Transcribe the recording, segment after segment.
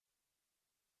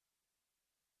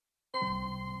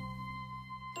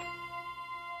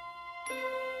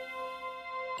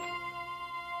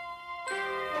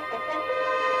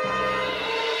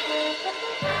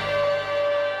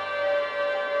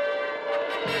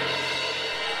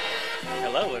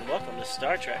Hello and welcome to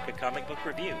Star Trek, a comic book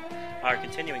review. Our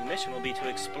continuing mission will be to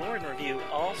explore and review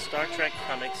all Star Trek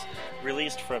comics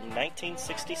released from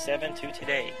 1967 to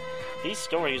today. These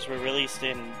stories were released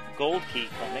in Gold Key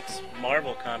Comics,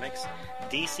 Marvel Comics,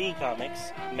 DC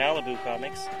Comics, Malibu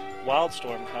Comics,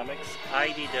 Wildstorm Comics,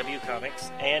 IDW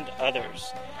Comics, and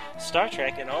others. Star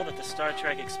Trek and all that the Star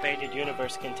Trek Expanded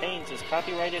Universe contains is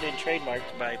copyrighted and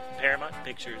trademarked by Paramount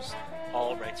Pictures,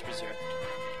 all rights reserved.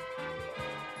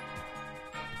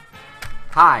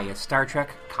 Hi, it's Star Trek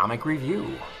Comic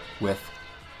Review with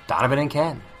Donovan and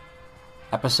Ken.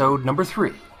 Episode number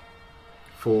 3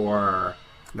 for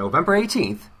November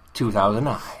 18th,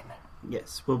 2009.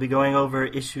 Yes, we'll be going over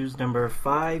issues number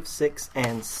 5, 6,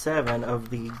 and 7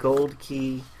 of the Gold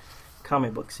Key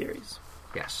comic book series.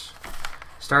 Yes.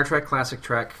 Star Trek, Classic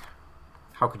Trek,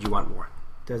 how could you want more?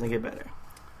 Doesn't get better.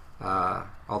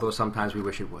 Although sometimes we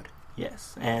wish it would.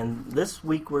 Yes, and this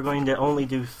week we're going to only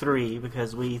do 3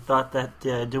 because we thought that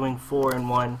doing 4 and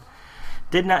 1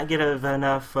 did not give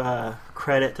enough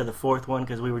credit to the 4th one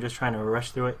because we were just trying to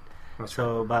rush through it.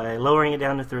 So by lowering it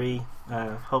down to 3,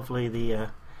 hopefully the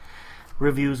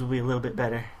reviews will be a little bit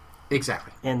better.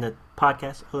 Exactly. And the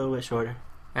podcast a little bit shorter.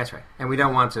 That's right. And we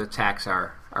don't want to tax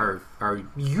our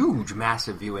huge,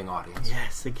 massive viewing audience.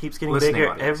 Yes, it keeps getting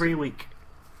bigger every week.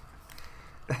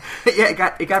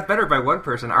 Yeah, it got better by one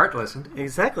person. Art listened.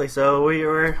 Exactly. So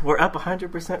we're up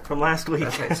 100% from last week.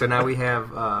 Okay, so now we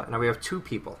have 2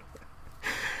 people,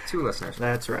 2 listeners.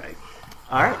 That's right.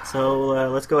 All right. So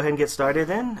let's go ahead and get started.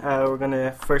 Then we're going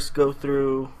to first go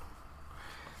through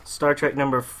Star Trek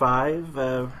number 5,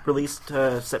 released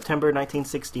September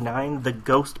 1969, The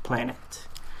Ghost Planet.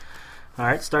 All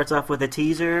right, starts off with a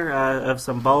teaser of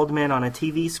some bald men on a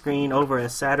TV screen over a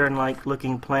Saturn-like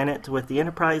looking planet with the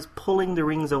Enterprise pulling the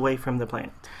rings away from the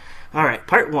planet. All right,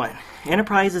 part 1.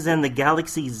 Enterprise is in the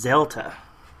galaxy Zelta.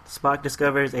 Spock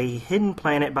discovers a hidden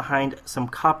planet behind some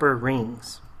copper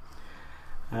rings.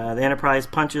 The Enterprise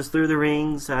punches through the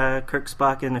rings. Kirk,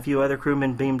 Spock, and a few other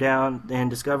crewmen beam down and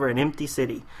discover an empty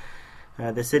city.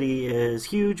 The city is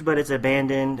huge, but it's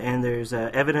abandoned, and there's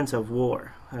evidence of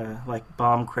war, like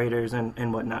bomb craters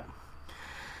and whatnot.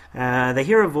 They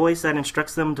hear a voice that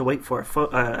instructs them to wait for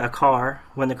a car.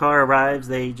 When the car arrives,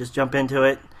 they just jump into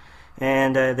it,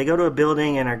 and they go to a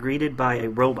building and are greeted by a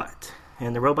robot.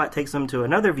 And the robot takes them to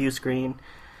another view screen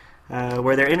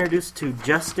where they're introduced to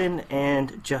Justin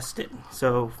and Justin.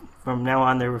 So from now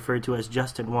on, they're referred to as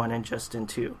Justin 1 and Justin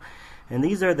 2. And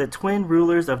these are the twin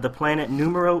rulers of the planet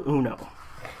Numero Uno.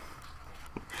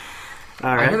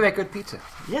 All right. I know they make good pizza.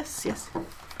 Yes.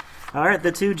 All right,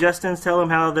 the 2 Justins tell them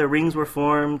how the rings were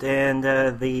formed, and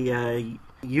the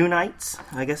Unites,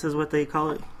 I guess is what they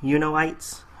call it,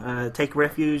 Unoites, take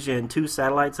refuge in 2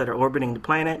 satellites that are orbiting the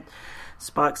planet.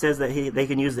 Spock says that they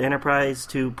can use the Enterprise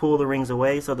to pull the rings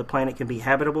away so the planet can be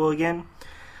habitable again.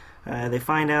 They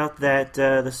find out that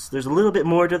there's a little bit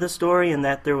more to the story, and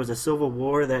that there was a civil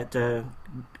war that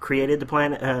created the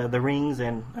planet, the rings,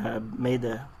 and made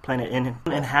the planet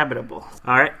inhabitable.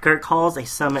 All right, Kirk calls a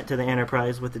summit to the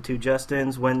Enterprise with the 2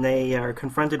 Justins. When they are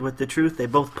confronted with the truth, they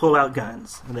both pull out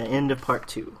guns. The end of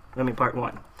part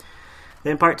 1.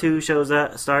 Then part 2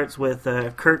 starts with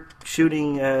Kirk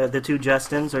shooting the 2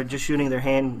 Justins, or just shooting their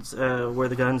hands where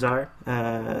the guns are.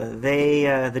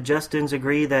 The Justins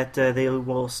agree that they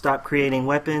will stop creating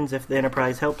weapons if the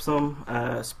Enterprise helps them.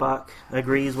 Spock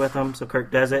agrees with them, so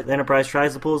Kirk does it. The Enterprise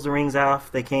tries to pull the rings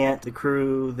off. They can't. The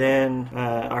crew then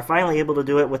are finally able to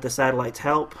do it with the satellite's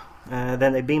help.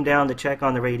 Then they beam down to check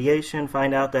on the radiation,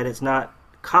 find out that it's not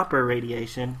copper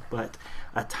radiation, but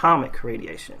atomic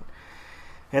radiation.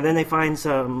 And then they find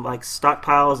some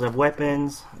stockpiles of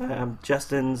weapons.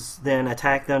 Justins then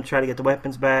attack them, try to get the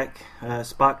weapons back.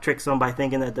 Spock tricks them by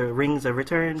thinking that the rings have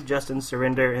returned. Justins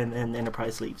surrender, and the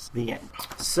Enterprise leaves. The end.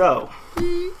 So,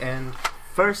 And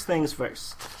first things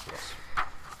first.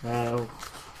 yes.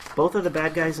 Both of the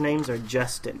bad guys' names are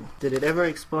Justin. Did it ever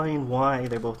explain why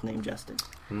they're both named Justin?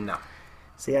 No.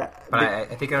 See, I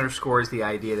think it underscores the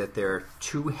idea that there are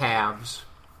 2 halves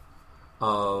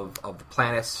of the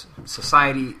planet's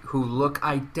society who look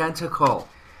identical.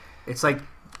 It's like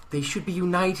they should be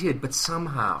united, but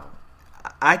somehow.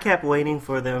 I kept waiting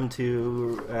for them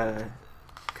to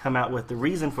come out with the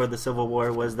reason for the Civil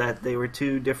War was that they were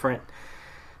 2 different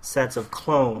sets of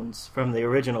clones from the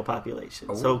original population.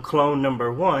 Oh. So clone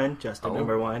number 1, Justin Oh.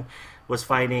 number 1, was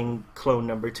fighting clone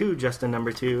number 2, Justin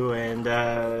number 2, and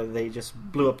they just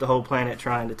blew up the whole planet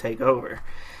trying to take over.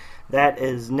 That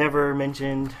is never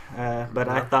mentioned, but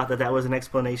I thought that was an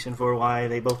explanation for why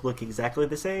they both look exactly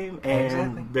the same, and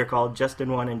Exactly. they're called Justin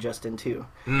 1 and Justin 2.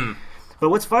 But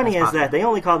what's funny That's is that they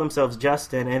only call themselves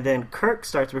Justin, and then Kirk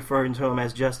starts referring to him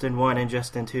as Justin 1 and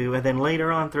Justin 2, and then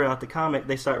later on throughout the comic,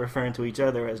 they start referring to each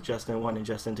other as Justin 1 and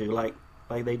Justin 2, like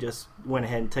they just went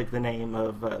ahead and took the name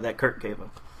of that Kirk gave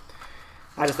them.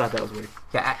 I just thought that was weird.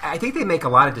 Yeah, I think they make a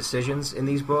lot of decisions in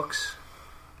these books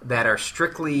that are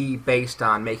strictly based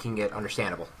on making it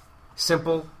understandable.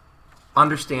 Simple,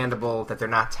 understandable, that they're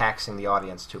not taxing the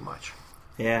audience too much.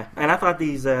 Yeah, and I thought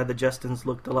these the Justins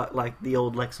looked a lot like the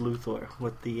old Lex Luthor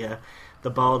with the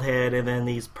bald head and then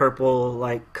these purple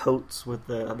like coats with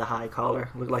the high collar.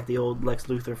 Looked like the old Lex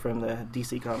Luthor from the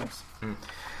DC comics.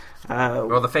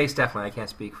 Well, the face definitely. I can't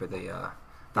speak for the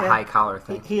high collar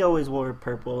thing. He always wore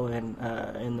purple, and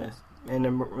in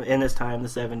this time, the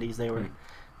 70s, they were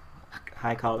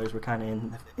high collars were kind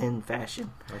of in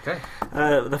fashion. Okay.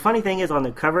 The funny thing is on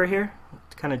the cover here,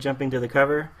 kind of jumping to the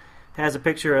cover. Has a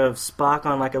picture of Spock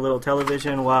on like a little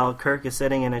television while Kirk is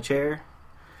sitting in a chair.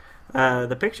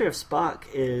 The picture of Spock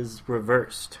is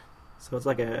reversed. So it's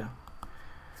like a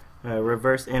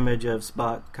reverse image of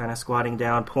Spock kind of squatting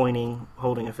down, pointing,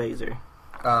 holding a phaser.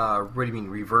 What do you mean,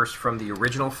 reversed from the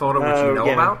original photo, which you know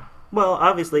about? Well,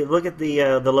 obviously, look at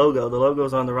the logo. The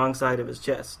logo's on the wrong side of his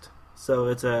chest. So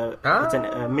it's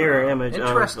a mirror image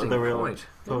of the real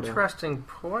photo. Interesting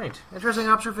point. Interesting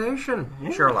observation,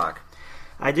 Yeah. Sherlock.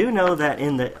 I do know that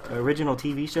in the original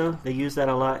TV show, they use that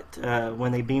a lot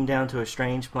when they beam down to a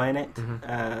strange planet.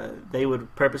 They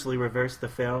would purposely reverse the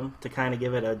film to kind of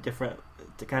give it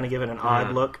an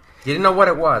odd look. You didn't know what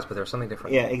it was, but there was something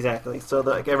different. Yeah, exactly. So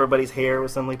like everybody's hair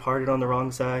was suddenly parted on the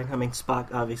wrong side. I mean,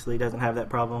 Spock obviously doesn't have that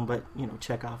problem, but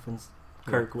Chekhov and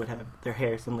Kirk would have their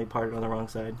hair suddenly parted on the wrong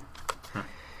side.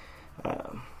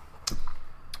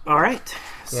 All right.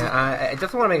 Yeah, I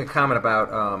definitely want to make a comment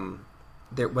about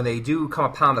when they do come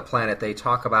upon the planet, they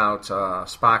talk about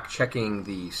Spock checking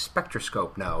the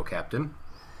spectroscope now, Captain.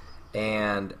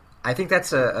 And I think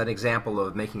that's an example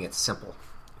of making it simple.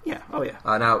 Yeah, oh yeah.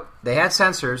 Now, they had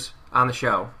sensors on the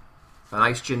show, a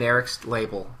nice generic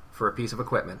label for a piece of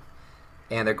equipment,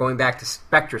 and they're going back to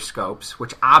spectroscopes,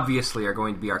 which obviously are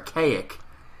going to be archaic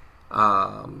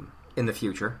in the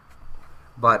future.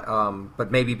 But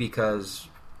maybe because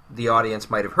the audience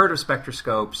might have heard of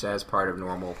spectroscopes as part of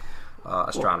normal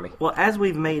astronomy. Well, as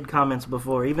we've made comments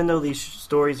before, even though these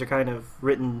stories are kind of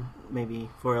written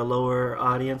maybe for a lower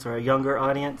audience or a younger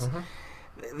audience,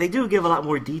 they do give a lot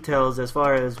more details as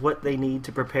far as what they need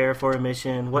to prepare for a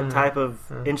mission, what type of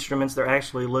instruments they're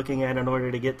actually looking at in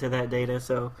order to get to that data.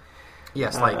 So,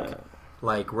 yes,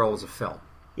 like rolls of film.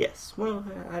 Yes. Well,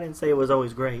 I didn't say it was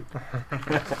always great.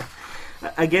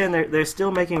 Again, they're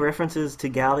still making references to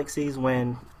galaxies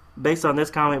when, based on this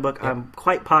comic book, I'm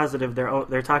quite positive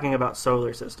they're talking about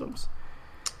solar systems.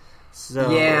 So,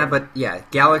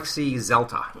 Galaxy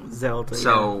Zelta.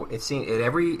 So it's seen in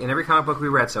every comic book we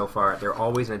read so far. They're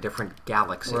always in a different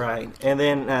galaxy, right? And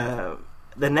then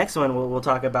the next one we'll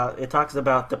talk about. It talks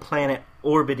about the planet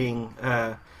orbiting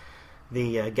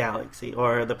the galaxy,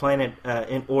 or the planet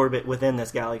in orbit within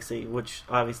this galaxy, which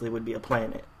obviously would be a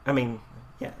planet. I mean,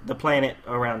 the planet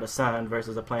around a sun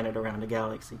versus a planet around a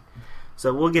galaxy.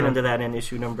 So we'll get into that in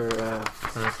issue number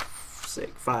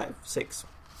 6.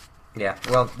 Yeah,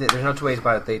 well, there's no two ways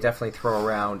about it. They definitely throw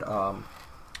around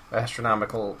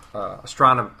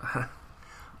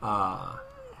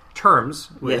terms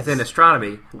within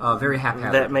astronomy very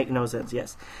haphazardly. That make no sense,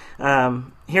 yes.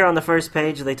 Here on the first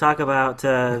page, they talk about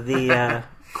the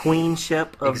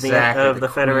queenship of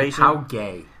the Federation. How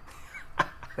gay.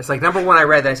 It's like, number one, I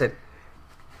read that, I said,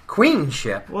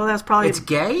 queenship? Well, that's probably... It's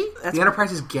gay? The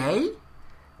Enterprise is gay?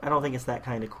 I don't think it's that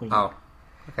kind of queen. Oh,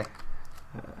 okay.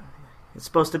 It's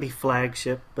supposed to be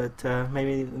flagship, but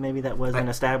maybe that wasn't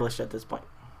established at this point.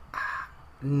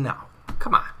 No,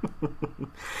 come on.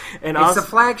 And it's the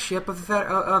flagship of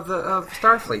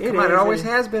Starfleet. Come on, it always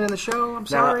has been in the show. I'm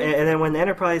sorry. And then when the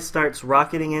Enterprise starts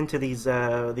rocketing into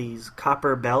these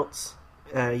copper belts,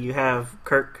 you have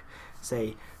Kirk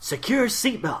say, "Secure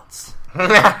seatbelts."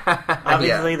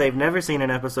 Obviously, they've never seen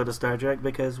an episode of Star Trek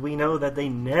because we know that they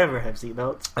never have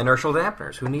seatbelts. Inertial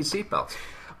dampeners. Who needs seatbelts?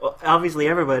 Well, obviously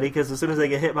everybody, because as soon as they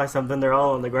get hit by something, they're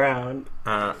all on the ground.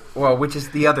 Which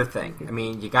is the other thing. I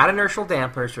mean, you got inertial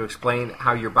dampeners to explain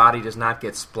how your body does not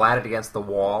get splatted against the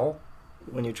wall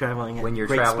when you're traveling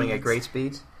at great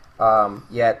speeds.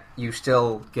 Yet you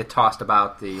still get tossed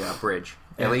about the bridge,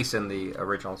 at least in the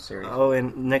original series. Oh,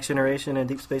 and Next Generation and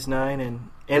Deep Space Nine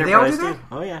and Did Enterprise they all do that? too.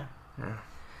 Oh yeah.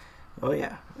 Oh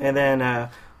yeah. And then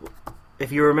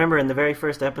if you remember in the very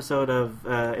first episode of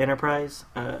Enterprise,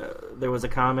 there was a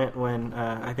comment when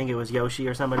I think it was Yoshi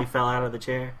or somebody fell out of the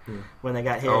chair when they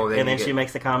got hit, and then she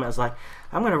makes the comment, it's like,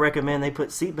 I'm going to recommend they put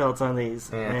seatbelts on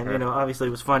these. And, obviously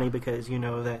it was funny because you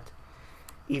know that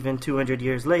even 200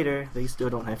 years later, they still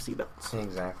don't have seatbelts.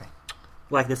 Exactly.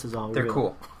 Like this is all They're real.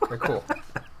 cool. They're cool.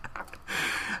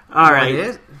 All right. It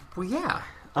is? Well, yeah.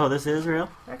 Oh, this is real?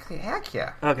 Actually, heck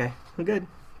yeah. Okay, good.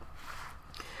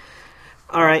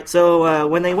 All right, so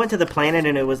when they went to the planet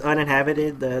and it was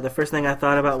uninhabited, the first thing I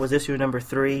thought about was issue number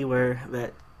 3, where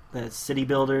that city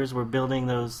builders were building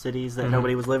those cities that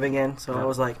nobody was living in. So I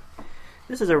was like,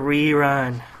 this is a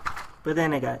rerun. But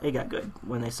then it got good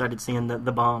when they started seeing the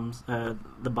bombs,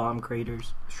 the bomb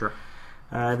craters. Sure.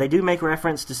 They do make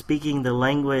reference to speaking the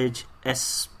language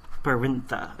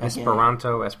Esperanto.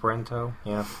 Esperanto,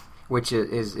 yeah. Which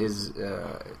is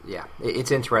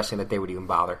it's interesting that they would even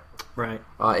bother. Right.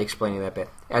 Explaining that bit.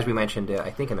 As we mentioned,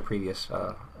 I think in the previous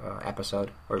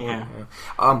episode. Yeah.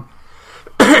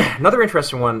 Another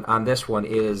interesting one on this one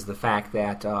is the fact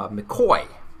that McCoy...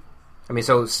 I mean,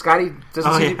 so Scotty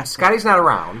doesn't Scotty's not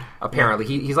around, apparently.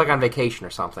 Yeah. He's like on vacation or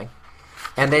something.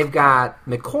 And they've got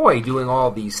McCoy doing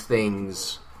all these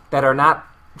things that are not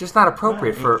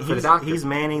appropriate for the Doctor. He's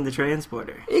manning the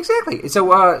transporter. Exactly.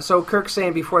 So Kirk's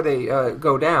saying before they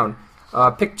go down,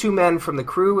 pick 2 men from the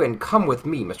crew and come with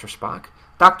me, Mr. Spock.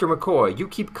 Dr. McCoy, you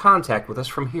keep contact with us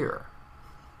from here.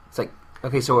 It's like,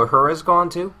 okay, so Uhura's gone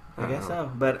too? I guess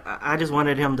so. But I just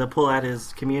wanted him to pull out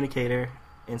his communicator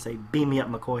and say, beam me up,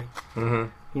 McCoy. Mm-hmm.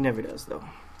 He never does, though.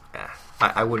 Yeah,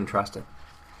 I wouldn't trust it.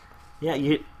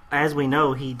 Yeah, as we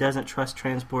know, he doesn't trust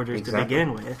transporters to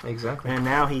begin with. Exactly. And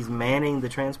now he's manning the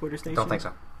transporter station? Don't think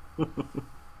so.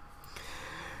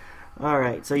 All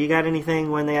right, so you got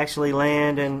anything when they actually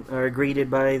land and are greeted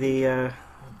by the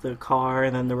car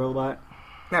and then the robot?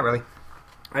 Not really.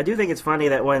 I do think it's funny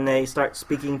that when they start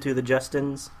speaking to the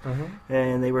Justins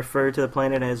and they refer to the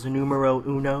planet as numero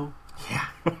uno. Yeah.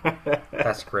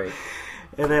 That's great.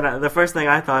 And then the first thing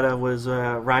I thought of was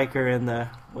Riker in the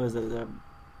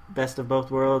Best of Both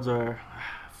Worlds, or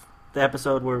the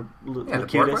episode where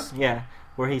Locutus,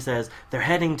 where he says they're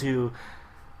heading to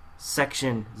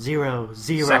section 001.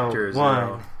 Sector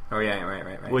 0. Oh yeah,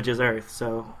 right. Which is Earth.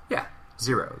 So yeah,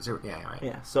 0. Yeah, right.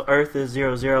 Yeah, so Earth is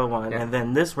 001, and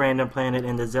then this random planet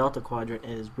in the Zelta quadrant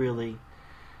is really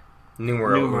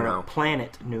numero uno.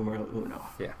 Planet numero uno.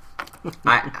 Yeah.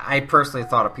 I personally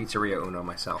thought of Pizzeria Uno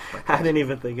myself. I didn't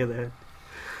even think of that.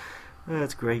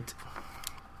 That's great.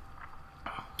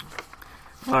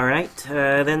 All right.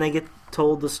 Then they get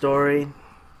told the story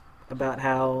about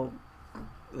how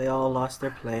they all lost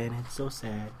their planet. So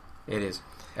sad. It is.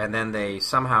 And then they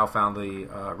somehow found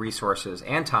the resources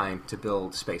and time to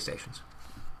build space stations.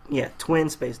 Yeah, twin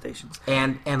space stations.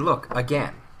 And look,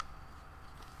 again,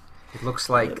 it looks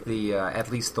like the at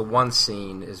least the one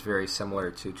scene is very similar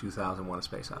to 2001: A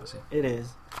Space Odyssey. It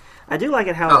is. I do like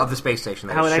it how of the space station.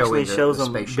 How it actually shows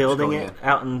them building it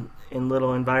out in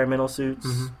little environmental suits,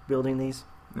 building these.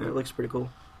 Yeah. It looks pretty cool.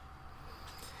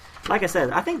 Like I said,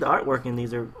 I think the artwork in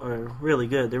these are really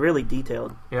good. They're really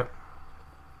detailed. Yep.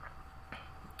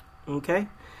 Okay.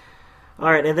 All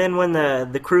right, and then when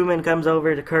the crewman comes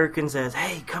over to Kirk and says,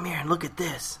 "Hey, come here and look at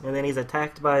this," and then he's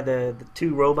attacked by the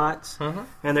 2 robots,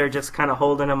 and they're just kind of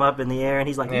holding him up in the air, and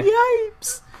he's like,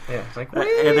 "Yipes!" Yeah, it's like,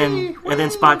 and then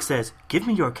Spock says, "Give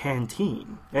me your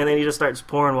canteen," and then he just starts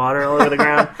pouring water all over the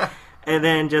ground, and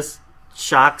then just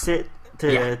shocks it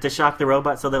to shock the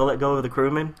robot, so they'll let go of the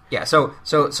crewman. Yeah, so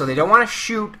they don't want to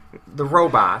shoot the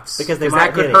robots because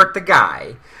that could hurt the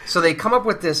guy. So they come up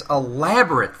with this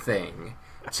elaborate thing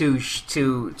to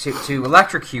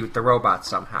electrocute the robots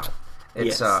somehow.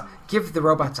 It's give the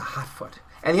robots a hot foot.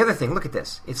 And the other thing, look at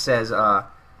this. It says,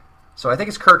 so I think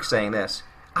it's Kirk saying this.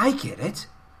 I get it.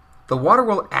 The water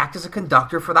will act as a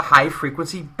conductor for the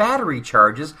high-frequency battery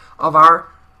charges of our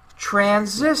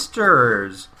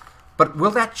transistors. But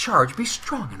will that charge be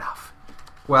strong enough?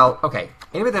 Well, okay.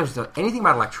 Anybody that knows anything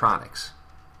about electronics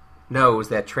knows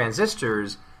that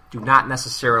transistors do not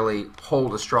necessarily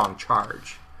hold a strong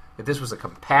charge. If this was a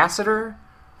capacitor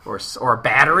or a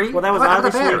battery, well, that was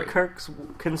obviously Kirk's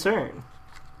concern.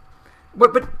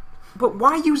 But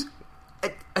why use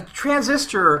a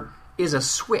transistor? Is a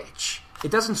switch. It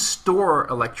doesn't store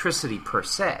electricity per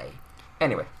se.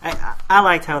 Anyway, I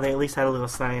liked how they at least had a little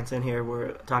science in here.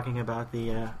 We're talking about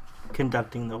the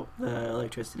conducting the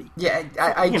electricity. Yeah,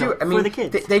 I do. I mean, for the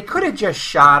kids. They could have just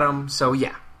shot him. So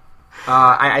yeah,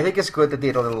 I think it's good that they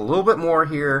did a little bit more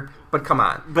here. But come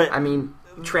on. But I mean,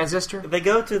 transistor. They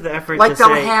go to the effort Like to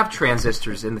they'll say, have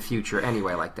transistors in the future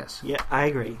anyway, like this. Yeah, I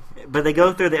agree. But they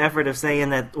go through the effort of saying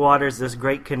that water's this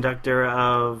great conductor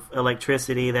of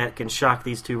electricity that can shock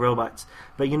these two robots.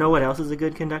 But you know what else is a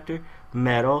good conductor?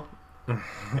 Metal.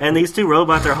 And these two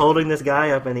robots are holding this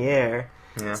guy up in the air.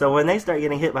 Yeah. So when they start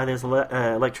getting hit by this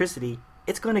electricity,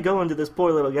 it's going to go into this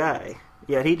poor little guy.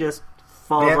 Yet he just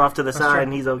falls off to the side true.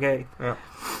 and he's okay. Yeah,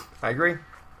 I agree.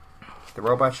 The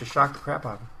robots should shock the crap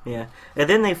out of him. Yeah. And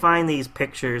then they find these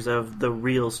pictures of the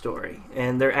real story.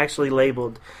 And they're actually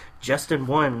labeled Justin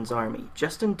 1's army,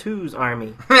 Justin 2's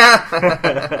army.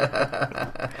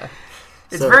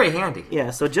 It's very handy.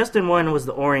 Yeah, so Justin 1 was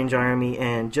the orange army,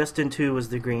 and Justin 2 was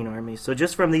the green army. So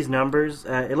just from these numbers,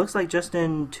 it looks like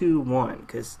Justin 2 won,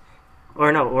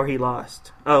 or he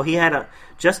lost. Oh,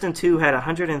 Justin 2 had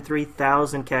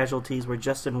 103,000 casualties, where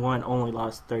Justin 1 only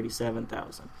lost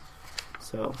 37,000.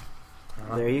 So,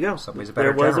 there you go. Somebody's a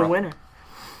better There was general. a winner.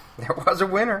 There was a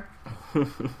winner.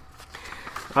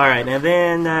 All right, and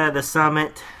then the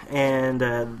summit, and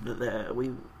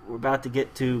we're about to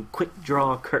get to Quick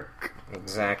Draw Kirk.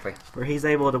 Exactly. Where he's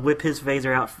able to whip his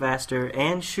phaser out faster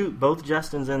and shoot both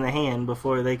Justins in the hand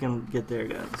before they can get their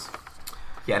guns.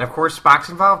 Yeah, and of course Spock's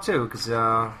involved too, because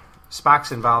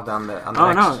Spock's involved on the Oh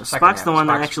next no, second Spock's half. the one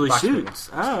that Spock's- actually Spock's shoots.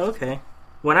 Oh, okay.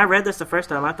 When I read this the first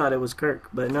time, I thought it was Kirk,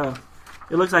 but no.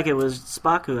 It looks like it was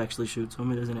Spock who actually shoots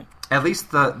him, isn't it? At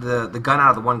least the gun out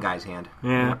of the one guy's hand.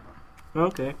 Yeah.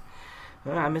 Okay.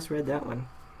 I misread that one.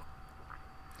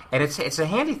 And it's a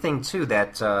handy thing too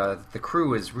that the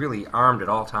crew is really armed at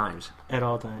all times. At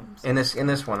all times. In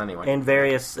this one anyway. And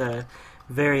various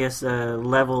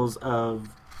levels of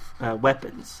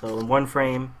weapons. So in one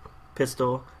frame,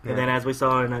 pistol, and then as we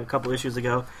saw in a couple issues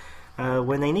ago,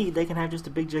 when they need, they can have just a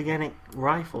big gigantic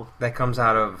rifle. That comes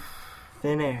out of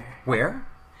Thin air. where?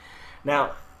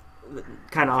 Now,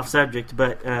 kind of off subject,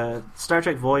 but Star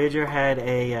Trek Voyager had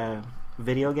a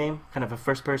video game, kind of a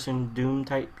first-person Doom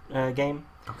type game.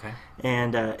 Okay.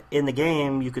 And in the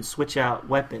game, you could switch out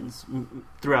weapons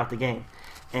throughout the game.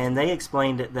 And they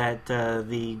explained that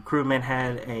the crewmen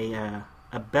had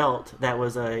a belt that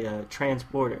was a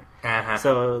transporter. Uh-huh.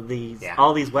 So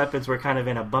all these weapons were kind of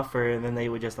in a buffer, and then they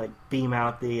would just like beam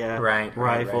out the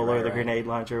rifle or the grenade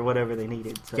launcher or whatever they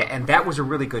needed. So. Yeah, and that was a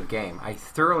really good game. I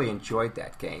thoroughly enjoyed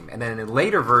that game. And then in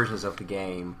later versions of the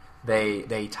game,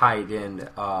 they tied in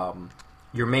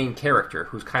your main character,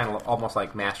 who's kind of almost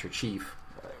like Master Chief.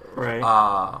 Right.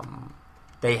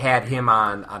 They had him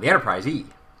on the Enterprise E.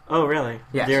 Oh, really?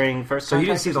 Yes. During First So you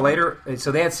didn't Contact see or the something? later...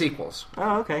 So they had sequels.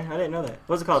 Oh, okay. I didn't know that.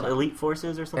 What's it called? Elite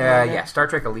Forces or something like that? Yeah, Star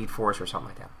Trek Elite Force or something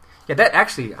like that. Yeah, that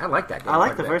actually... I like that game. I like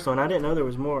quite the a bit. first one. I didn't know there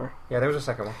was more. Yeah, there was a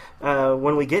second one.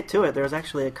 When we get to it, there's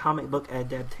actually a comic book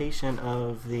adaptation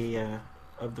of the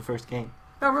first game.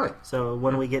 Oh, really? So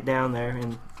when we get down there,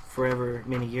 and forever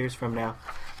many years from now,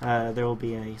 there will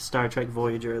be a Star Trek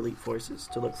Voyager Elite Forces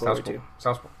to look forward to.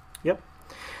 Sounds cool. Yep.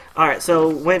 All right. So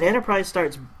when Enterprise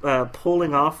starts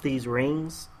pulling off these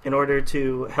rings in order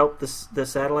to help the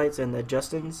satellites and the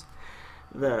Justins,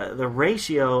 the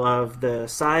ratio of the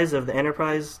size of the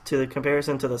Enterprise to the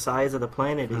comparison to the size of the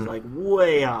planet is like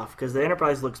way off, because the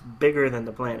Enterprise looks bigger than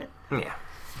the planet. Yeah.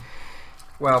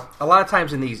 Well, a lot of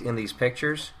times in these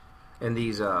pictures, in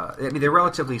these, I mean, they're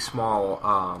relatively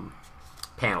small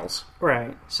panels,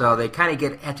 Right. so they kind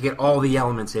of have to get all the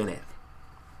elements in it,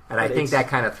 and I But think that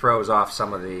kind of throws off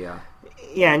some of the.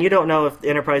 Yeah, and you don't know if the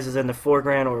Enterprise is in the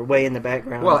foreground or way in the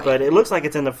background. Well, but it looks like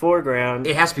it's in the foreground,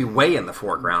 It has to be way in the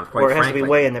foreground, quite or it has frankly. to be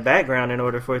way in the background in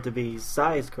order for it to be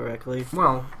sized correctly.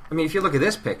 Well, I mean, if you look at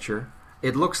this picture,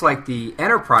 it looks like the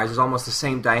Enterprise is almost the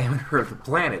same diameter of the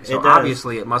planet, so It does.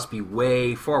 obviously it must be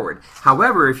way forward.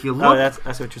 However, if you look, Oh, that's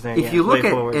what you're saying. if you look way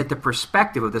forward. at the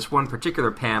perspective of this one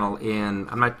particular panel in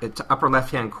it's upper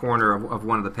left-hand corner of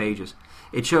one of the pages,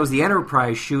 it shows the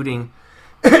Enterprise shooting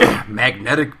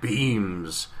magnetic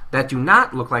beams that do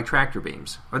not look like tractor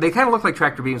beams, or they kind of look like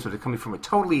tractor beams, but they're coming from a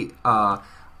totally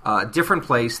different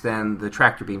place than the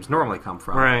tractor beams normally come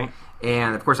from. Right.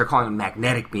 And of course, they're calling them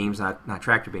magnetic beams, not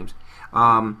tractor beams.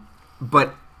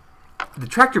 But the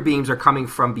tractor beams are coming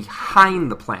from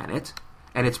behind the planet,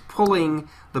 and it's pulling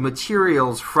the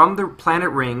materials from the planet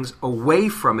rings away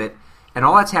from it, and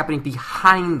all that's happening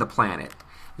behind the planet.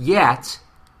 Yet,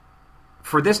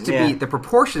 for this to be the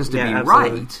proportions to be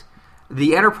absolutely. right,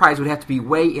 the Enterprise would have to be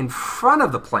way in front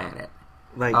of the planet.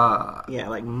 like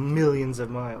like millions of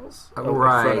miles. over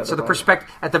front Right. of So the planet. perspective,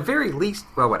 at the very least,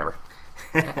 well, whatever.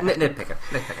 Nitpick it.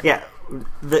 Yeah,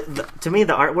 to me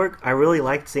the artwork, I really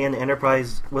liked seeing the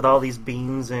Enterprise with all these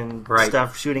beams and Right.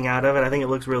 stuff shooting out of it. I think it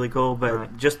looks really cool, but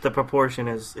Right. just the proportion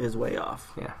is way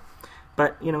off. Yeah.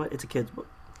 But you know what? It's a kid's book.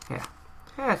 Yeah.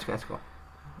 Yeah, that's cool.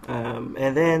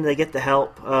 And then they get the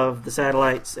help of the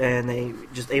satellites, and they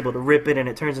just able to rip it, and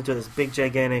it turns into this big,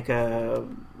 gigantic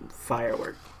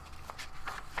firework.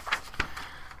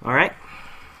 All right.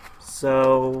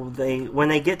 So when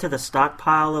they get to the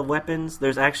stockpile of weapons,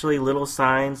 there's actually little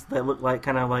signs that look like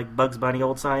kind of like Bugs Bunny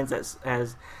old signs that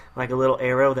has like a little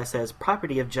arrow that says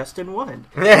 "Property of Justin 1," and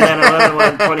then another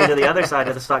one pointing to the other side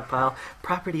of the stockpile,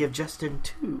 "Property of Justin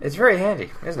 2." It's very handy,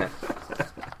 isn't it?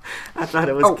 I thought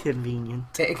it was convenient.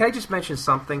 Can I just mention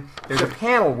something? There's a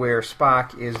panel where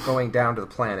Spock is going down to the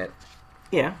planet.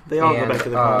 Yeah, they all go back to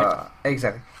the planet.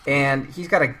 Exactly. And he's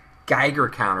got a Geiger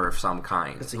counter of some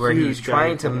kind, where he's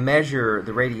trying to measure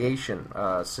the radiation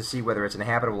to see whether it's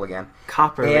inhabitable again.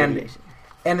 Copper radiation.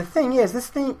 And the thing is, this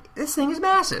thing is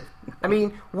massive. I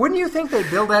mean, wouldn't you think they'd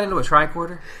build that into a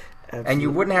tricorder? Absolutely. And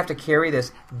you wouldn't have to carry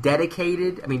this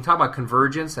dedicated... I mean, talk about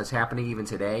convergence that's happening even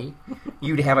today.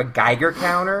 You'd have a Geiger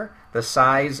counter the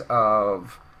size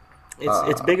of...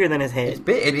 It's bigger than his head.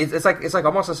 It's like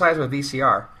almost the size of a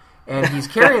VCR. And he's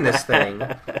carrying this thing...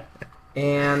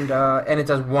 And it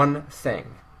does one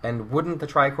thing. And wouldn't the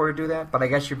tricorder do that? But I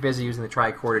guess you're busy using the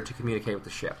tricorder to communicate with the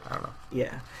ship. I don't know.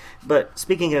 Yeah. But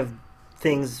speaking of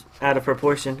things out of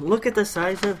proportion, look at the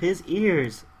size of his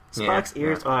ears. Spock's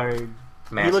ears are...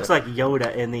 Massive. He looks like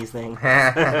Yoda in these things.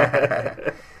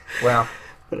 Well...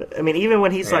 But, I mean, even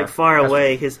when he's like far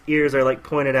away, his ears are like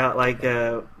pointed out like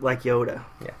Yoda.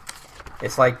 Yeah.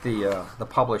 It's like the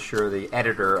publisher, the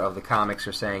editor of the comics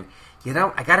are saying... You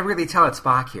know, I gotta really tell it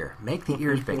Spock here. Make the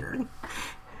ears bigger.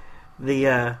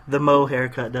 The Mo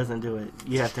haircut doesn't do it.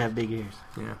 You have to have big ears.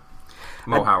 Yeah.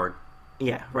 Mo Howard.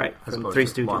 Yeah, right. From Three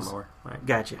Stooges. Lawnmower. Right.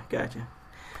 Gotcha.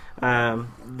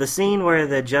 The scene where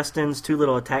the Justin's two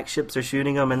little attack ships are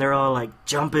shooting them, and they're all like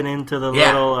jumping into the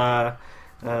little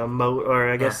moat,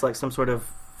 or I guess like some sort of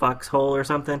foxhole or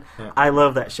something. Yeah. I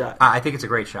love that shot. I think it's a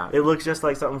great shot. It looks just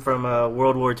like something from a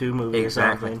World War II movie or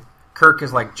something. Kirk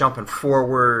is like jumping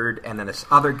forward, and then this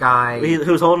other guy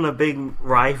who's holding a big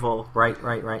rifle. Right.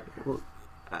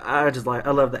 I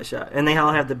love that shot, and they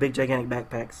all have the big gigantic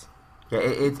backpacks. Yeah,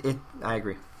 I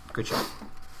agree. Good shot.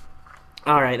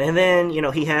 All right, and then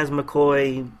he has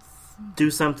McCoy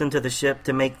do something to the ship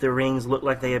to make the rings look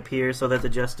like they appear, so that the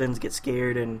Justins get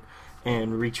scared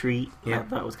and retreat. Yeah, I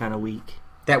thought it was kind of weak.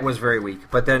 That was very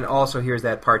weak. But then also here's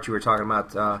that part you were talking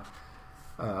about.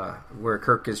 Where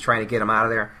Kirk is trying to get him out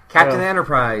of there. Captain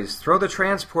Enterprise, throw the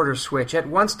transporter switch at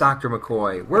once, Dr.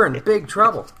 McCoy. We're in big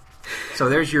trouble. So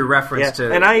there's your reference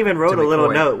to... And I even wrote a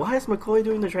little note. Why is McCoy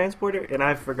doing the transporter? And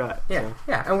I forgot. Yeah.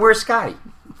 And where's Scotty?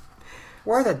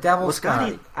 Where the devil's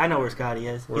Scotty? I know where Scotty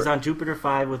is. He's on Jupiter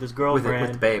 5 with his girlfriend.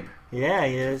 With Babe. Yeah,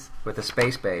 he is. With the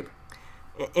space babe.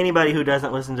 Anybody who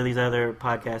doesn't listen to these other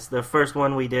podcasts, the first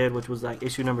one we did, which was like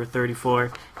issue number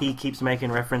 34, he keeps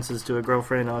making references to a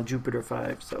girlfriend on Jupiter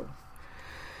 5. So,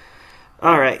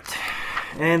 all right,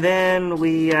 and then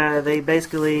they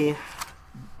basically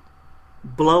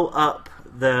blow up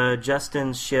the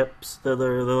Justin's ships, the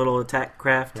little attack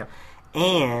craft,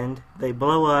 and they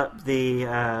blow up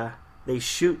they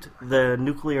shoot the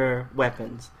nuclear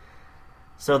weapons.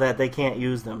 So that they can't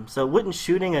use them. So wouldn't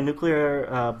shooting a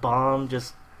nuclear bomb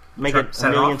just make it a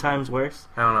million times worse?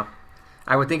 I don't know.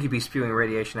 I would think you'd be spewing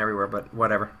radiation everywhere, but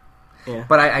whatever. Yeah.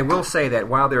 But I will say that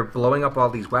while they're blowing up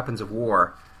all these weapons of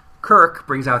war, Kirk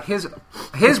brings out his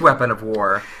weapon of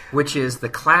war, which is the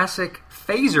classic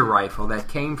phaser rifle that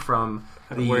came from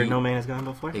where no man has gone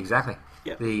before. Exactly.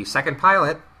 Yep. The second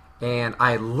pilot. And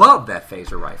I love that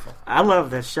phaser rifle. I love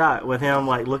this shot with him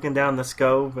like looking down the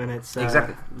scope, and it's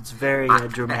it's very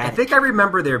dramatic. I think I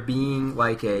remember there being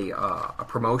like a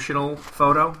promotional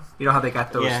photo. You know how they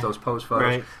got those pose photos,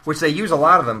 right. Which they use a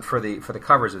lot of them for the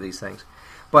covers of these things.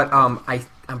 But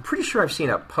I'm pretty sure I've seen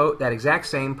that exact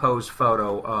same pose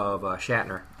photo of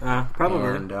Shatner. Probably.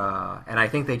 And I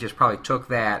think they just probably took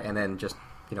that and then just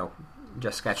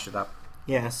sketched it up.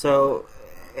 Yeah. So.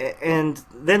 And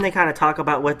then they kind of talk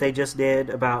about what they just did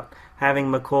about having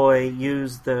McCoy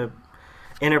use the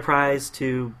Enterprise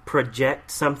to project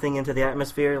something into the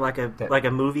atmosphere like a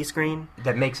movie screen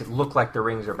that makes it look like the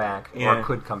rings are back or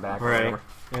could come back. Right.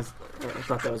 I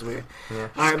thought that was weird. Yeah.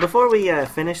 All right. Before we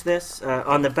finish this,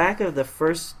 on the back of the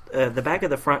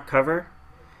front cover,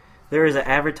 there is an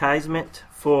advertisement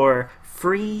for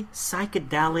free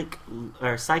psychedelic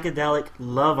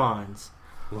love-ons.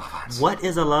 Love-ons. What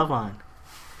is a love-on?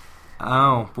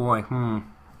 Oh boy,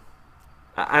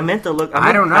 I meant to look.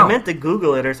 I don't know. I meant to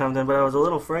Google it or something, but I was a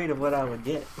little afraid of what I would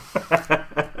get.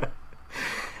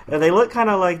 They look kind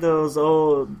of like those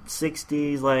old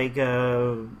 '60s, like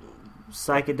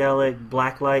psychedelic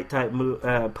blacklight type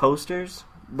posters,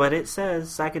 but it says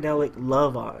psychedelic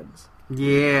love-ons.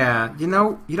 Yeah. You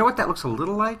know what that looks a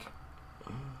little like?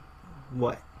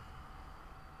 What?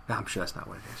 No, I'm sure that's not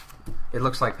what it is. It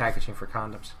looks like packaging for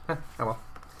condoms. Oh well.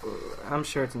 I'm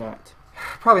sure it's not.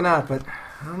 Probably not, but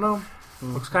I don't know.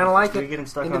 Looks kind of like You're it. getting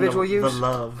stuck Individual on the use.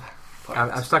 love part.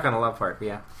 I'm stuck on the love part, but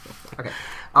yeah. Okay.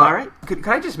 All right. Could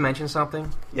I just mention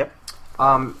something? Yep.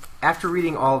 After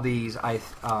reading all these, I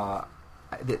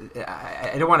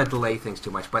don't want to delay things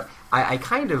too much, but I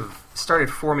kind of started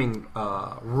forming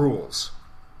rules.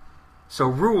 So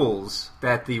rules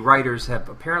that the writers have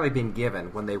apparently been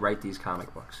given when they write these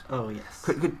comic books. Oh, yes.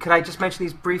 Could I just mention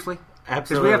these briefly? Absolutely.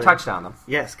 Because we have touched on them.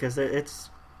 Yes, because it's...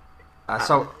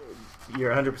 So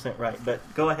you're 100% right, but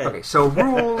go ahead. Okay, so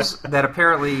rules that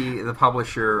apparently the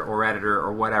publisher or editor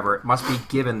or whatever must be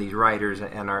given these writers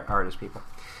and artist people.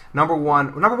 Number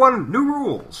one, new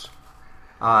rules.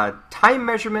 Time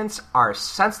measurements are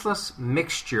senseless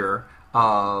mixture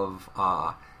of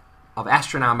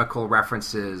astronomical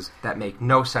references that make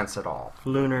no sense at all.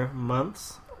 Lunar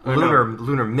months.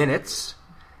 Lunar minutes.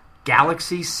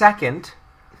 Galaxy second.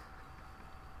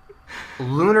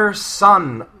 Lunar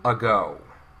sun ago.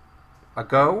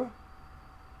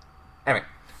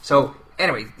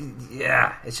 Anyway,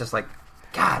 yeah, it's just like,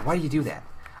 God, why do you do that?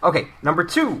 Okay,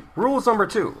 rules number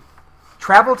two.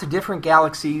 Travel to different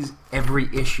galaxies every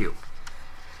issue.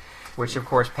 Which, of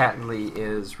course, patently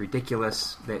is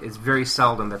ridiculous. It's very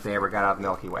seldom that they ever got out of the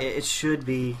Milky Way. It should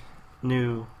be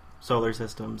new solar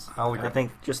systems. Oh, okay. I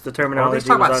think just the Well, terminology let's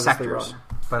talk about was obviously sectors. wrong.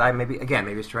 But maybe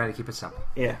it's trying to keep it simple.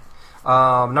 Yeah.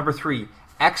 Number three.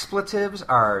 Expletives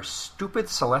are stupid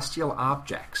celestial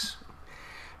objects.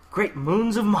 Great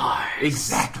moons of Mars.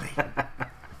 Exactly.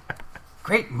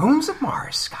 Great moons of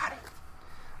Mars, Scotty.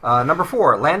 Number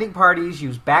four. Landing parties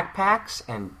use backpacks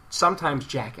and sometimes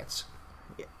jackets.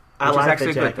 I Which is like actually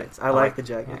the a good jackets. thing. I like the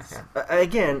jackets. Yeah.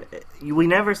 Again, we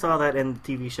never saw that in the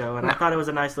TV show, and No. I thought it was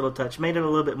a nice little touch. Made it a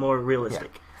little bit more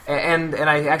realistic. And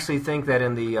I actually think that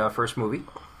in the first movie,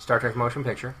 Star Trek Motion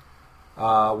Picture,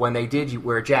 when they did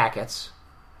wear jackets,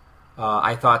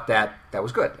 I thought that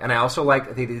was good. And I also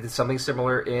like they did something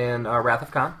similar in Wrath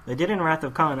of Khan. They did in Wrath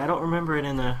of Khan. I don't remember it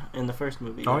in the first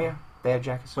movie. Oh yeah, they had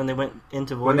jackets When they went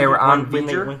into Voyager, When they were on when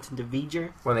they V'Ger? went into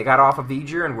V'Ger. when they got off of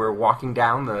V'Ger and were walking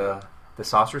down the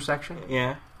saucer section.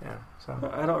 Yeah, Yeah, so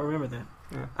I don't remember that.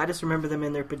 Yeah. I just remember them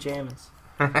in their pajamas.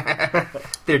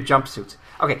 their jumpsuits.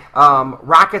 Okay,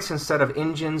 rockets instead of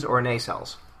engines or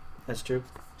nacelles. That's true.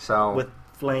 So With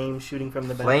flames shooting from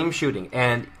the back. flame shooting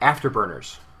and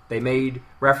afterburners. They made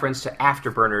reference to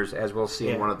afterburners, as we'll see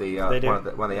in Yeah, one of the they do. one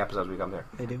of the episodes we come there.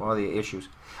 They do. One of the issues.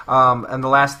 And the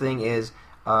last thing is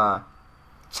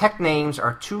tech names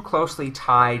are too closely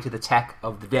tied to the tech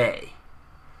of the day,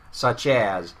 such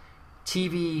as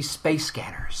TV space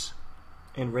scanners.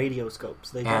 And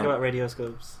radioscopes. They talk And- about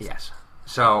radioscopes. Yes.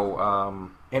 So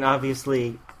And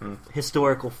obviously,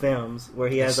 historical films, where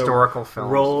he has historical a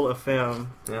films. roll of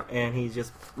film, Yeah. and he's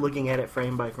just looking at it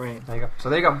frame by frame. There you go. So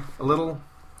there you go. A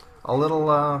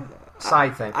little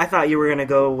side thing. I thought you were going to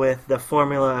go with the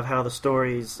formula of how the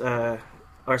stories are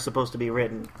supposed to be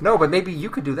written. No, but maybe you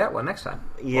could do that one next time,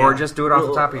 Yeah. or just do it off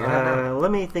the top of your head. now.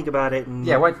 Let me think about it. And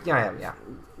Yeah. What? Yeah.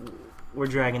 We're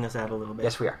dragging this out a little bit.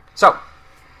 Yes, we are. So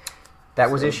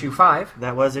that was issue 5.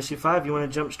 That was issue 5. You want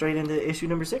to jump straight into issue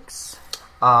number 6?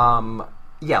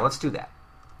 Yeah, let's do that.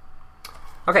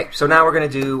 Okay, so now we're going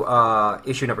to do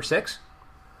issue number 6,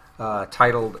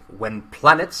 titled "When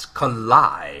Planets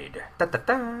Collide."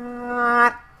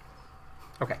 Da-da-da.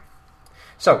 Okay,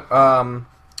 so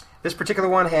this particular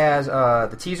one has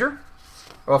the teaser.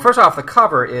 Well, first off, the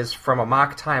cover is from a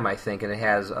mock time, I think, and it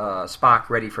has Spock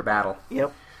ready for battle.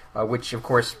 Yep. Which, of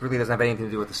course, really doesn't have anything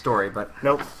to do with the story, but...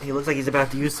 Nope. He looks like he's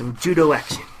about to use some judo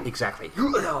action. Exactly.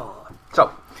 So,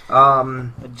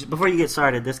 Before you get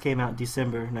started, this came out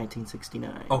December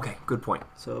 1969. okay, good point.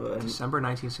 So December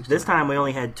 1969. this time we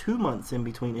only had 2 months in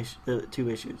between the 2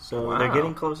 issues. So Wow. they're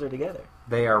getting closer together.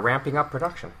 They are ramping up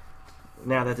production.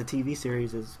 Now that the TV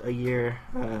series is a year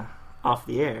off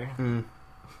the air.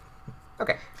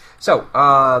 Okay, so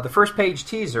the first page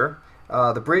teaser,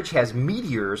 the bridge has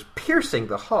meteors piercing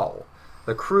the hull.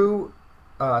 The crew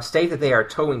state that they are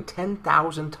towing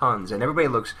 10,000 tons, and everybody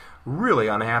looks really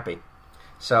unhappy.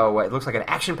 So it looks like an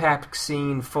action-packed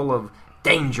scene full of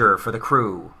danger for the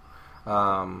crew.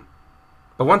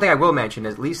 But one thing I will mention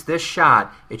is, at least this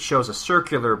shot, it shows a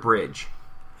circular bridge.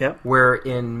 Yep. Where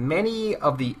in many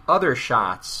of the other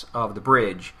shots of the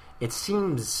bridge, it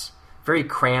seems very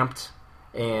cramped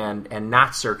and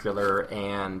not circular.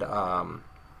 And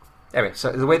anyway,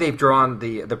 so the way they've drawn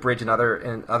the bridge in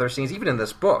other scenes, even in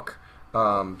this book,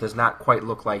 does not quite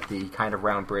look like the kind of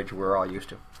round bridge we're all used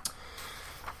to.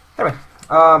 Anyway,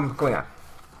 Going on.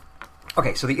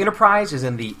 Okay, so the Enterprise is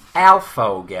in the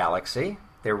Alpha Galaxy.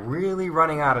 They're really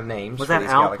running out of names. Was for that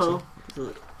this Alpha?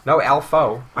 galaxy. No,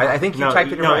 Alpha. I think you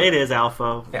typed it in No, right. it is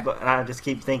Alpha. Yeah. But I just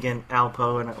keep thinking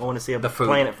Alpo, and I want to see a food.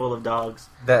 planet full of dogs.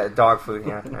 The dog food,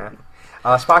 yeah.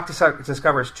 Spock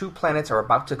discovers two planets are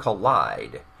about to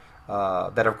collide.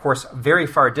 That are, of course, very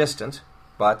far distant,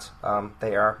 but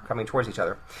they are coming towards each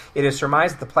other. It is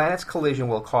surmised that the planet's collision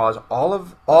will cause all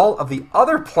of the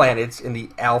other planets in the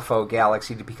Alpha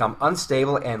Galaxy to become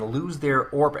unstable and lose their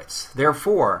orbits,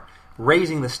 therefore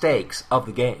raising the stakes of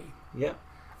the game. Yep.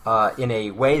 In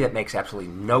a way that makes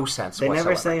absolutely no sense They whatsoever.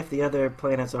 never say if the other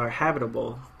planets are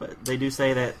habitable, but they do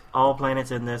say that all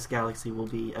planets in this galaxy will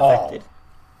be affected.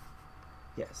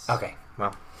 Yes. Okay,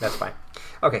 well, that's fine.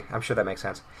 Okay, I'm sure that makes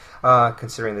sense.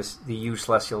 Considering the huge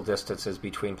celestial distances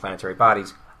between planetary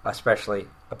bodies, especially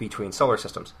between solar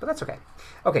systems. But that's okay.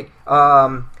 Okay,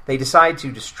 they decide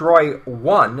to destroy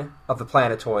one of the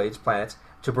planets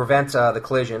to prevent the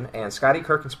collision, and Scotty,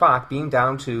 Kirk, and Spock beam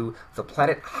down to the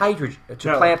planet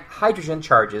plant hydrogen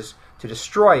charges to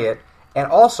destroy it, and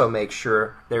also make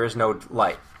sure there is no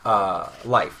life.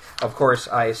 Of course,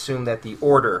 I assume that the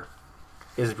order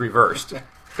is reversed.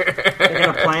 They're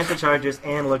going to plant the charges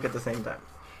and look at the same time.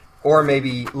 Or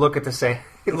maybe look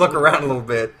around a little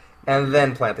bit and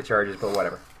then plant the charges, but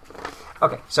whatever.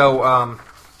 Okay, so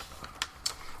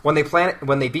when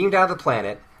they beam down to the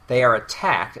planet, they are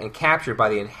attacked and captured by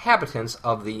the inhabitants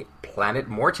of the planet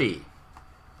Morty.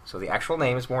 So the actual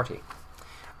name is Morty.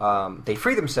 They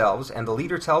free themselves, and the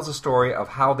leader tells the story of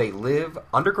how they live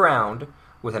underground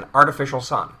with an artificial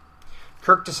sun.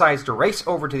 Kirk decides to race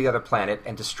over to the other planet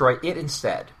and destroy it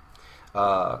instead.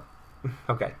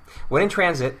 Okay. When in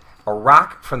transit, a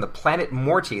rock from the planet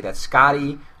Morty that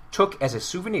Scotty took as a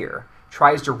souvenir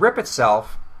tries to rip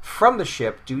itself from the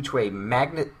ship due to a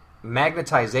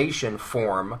magnetization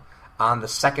form on the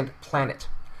second planet.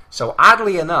 So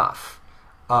oddly enough,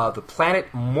 the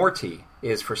planet Morty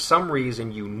is for some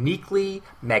reason uniquely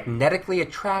magnetically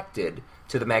attracted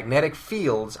to the magnetic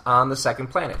fields on the second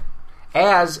planet.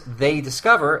 As they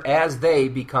discover, as they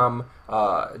get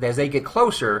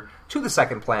closer to the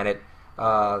second planet,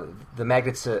 the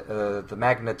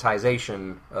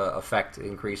magnetization effect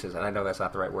increases. And I know that's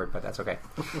not the right word, but that's okay.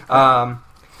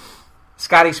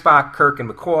 Scotty, Spock, Kirk, and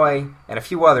McCoy, and a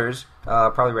few others,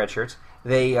 probably red shirts,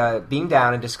 they beam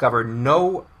down and discover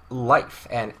no life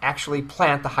and actually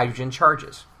plant the hydrogen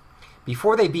charges.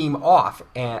 Before they beam off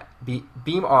and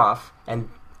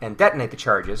detonate the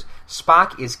charges,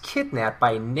 Spock is kidnapped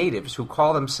by natives who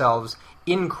call themselves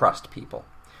Incrust people,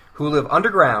 who live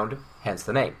underground, hence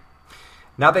the name.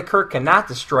 Now that Kirk cannot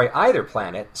destroy either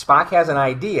planet, Spock has an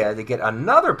idea to get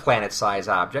another planet-sized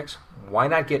object, why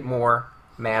not get more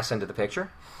mass into the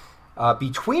picture,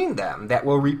 between them that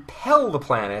will repel the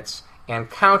planets and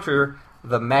counter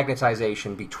the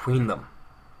magnetization between them.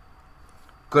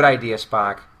 Good idea,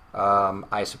 Spock,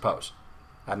 I suppose.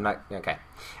 I'm not okay.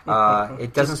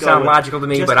 It doesn't sound logical to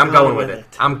me, but I'm going with it.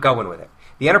 I'm going with it.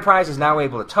 The Enterprise is now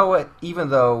able to tow it, even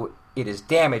though it is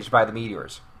damaged by the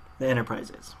meteors. The Enterprise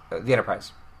is. The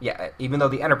Enterprise, yeah. Even though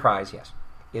the Enterprise, yes,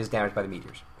 is damaged by the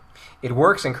meteors. It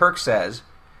works, and Kirk says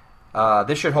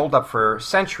this should hold up for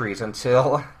centuries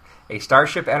until a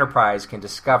Starship Enterprise can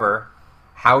discover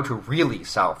how to really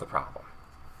solve the problem.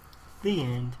 The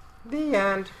end. The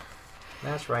end.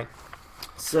 That's right.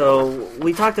 So,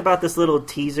 we talked about this little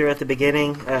teaser at the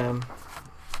beginning.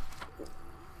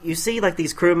 You see, like,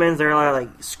 these crewmen, they're all,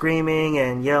 like, screaming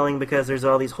and yelling because there's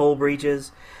all these hull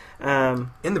breaches. In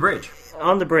the bridge.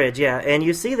 On the bridge, yeah. And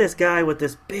you see this guy with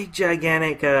this big,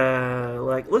 gigantic,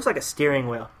 looks like a steering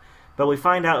wheel. But we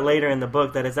find out later in the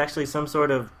book that it's actually some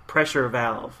sort of pressure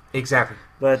valve. Exactly.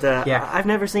 But yeah. I've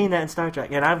never seen that in Star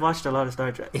Trek, and I've watched a lot of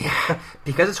Star Trek. Yeah,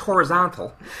 because it's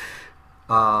horizontal.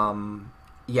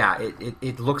 Yeah,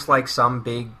 it looks like some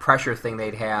big pressure thing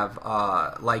they'd have,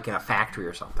 like in a factory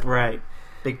or something. Right.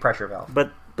 Big pressure valve.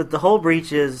 But the whole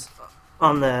breach is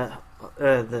on the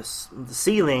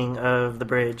ceiling of the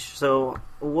bridge. So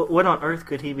what on earth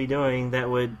could he be doing that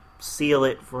would seal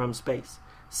it from space?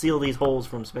 Seal these holes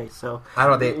from space. So I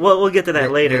don't know. We'll get to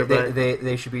that later. But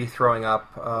they should be throwing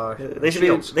up. They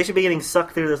should be getting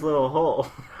sucked through this little hole.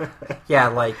 Yeah,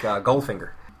 like Goldfinger.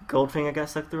 Goldfinger got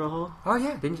sucked through a hole. Oh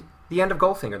yeah, didn't you? The end of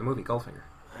Goldfinger, the movie Goldfinger.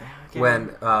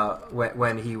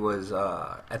 When he was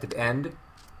at the end,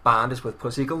 Bond is with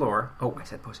Pussy Galore. Oh, I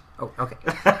said Pussy. Oh, okay.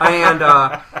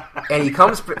 And he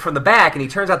comes from the back, and he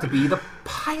turns out to be the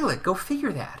pilot. Go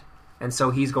figure that. and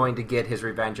so he's going to get his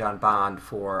revenge on Bond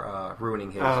for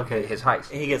ruining his his heist.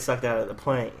 He gets sucked out of the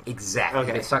plane. Exactly.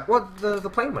 Okay. It's sucked. Well, the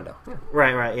plane window. Yeah.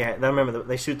 Right. Yeah. I remember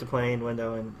they shoot the plane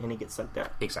window and he gets sucked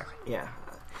out. Exactly. Yeah.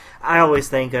 I always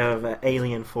think of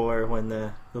Alien 4 when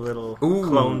the little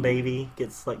clone baby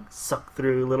gets like sucked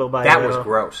through little by little. That was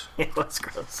gross. It was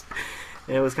gross.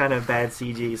 It was kind of bad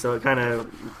CG, so it kind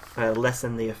of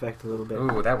lessened the effect a little bit.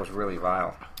 Ooh, that was really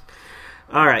vile.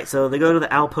 All right, so they go to the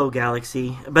Alpo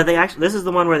galaxy, but this is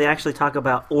the one where they actually talk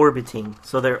about orbiting.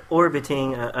 So they're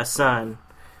orbiting a sun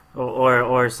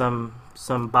or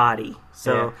some body.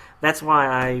 So that's why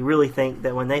I really think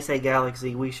that when they say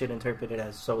galaxy, we should interpret it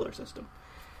as solar system.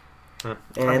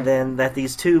 And then that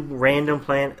these two random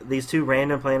planets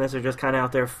are just kind of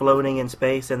out there floating in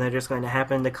space, and they're just going to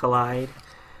happen to collide.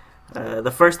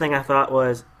 The first thing I thought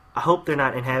was, I hope they're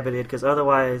not inhabited, because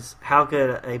otherwise, how could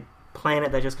a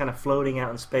planet that's just kind of floating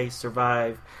out in space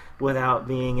survive without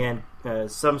being in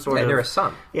some sort of... near a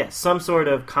sun. Yeah, some sort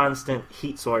of constant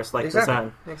heat source like the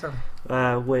sun.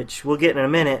 Exactly. Which we'll get in a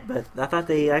minute, but I thought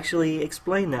they actually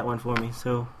explained that one for me,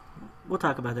 so we'll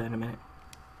talk about that in a minute.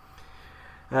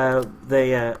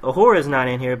 Uhura's not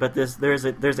in here, but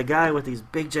there's a guy with these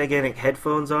big gigantic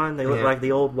headphones on. They look like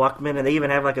the old Walkman, and they even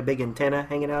have like a big antenna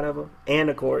hanging out of them and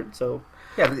a cord. So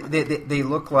yeah, they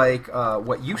look like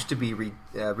what used to be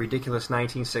ridiculous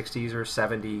 1960s or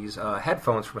 70s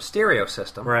headphones from a stereo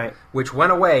system, right? Which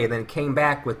went away and then came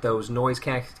back with those noise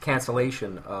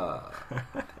cancellation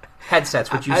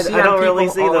headsets, which you see. I don't on really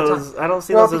people see all those. the time. I don't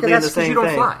see those as being the same you don't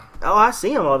thing. Fly. Oh, I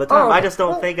see them all the time. Oh, okay. I just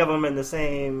don't think of them in the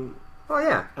same. Oh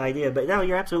yeah, idea. But no,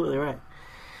 you're absolutely right.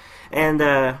 And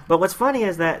but what's funny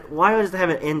is that why does it have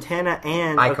an antenna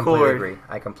and a cord?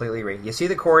 I completely agree. You see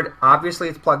the cord, obviously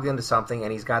it's plugged into something,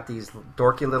 and he's got these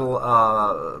dorky little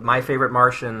My Favorite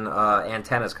Martian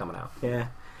antennas coming out. Yeah.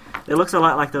 It looks a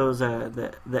lot like those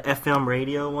the FM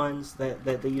radio ones that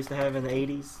they used to have in the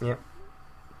 80s. Yep.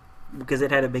 Because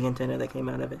it had a big antenna that came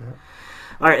out of it. Yep.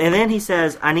 All right, and then he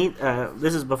says, I need...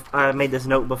 I made this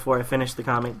note before I finished the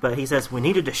comic, but he says, we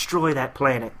need to destroy that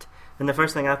planet. And the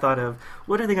first thing I thought of,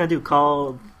 what are they going to do?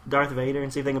 Call Darth Vader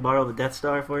and see if they can borrow the Death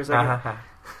Star for a second?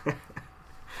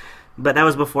 But that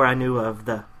was before I knew of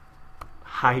the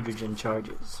hydrogen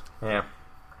charges. Yeah.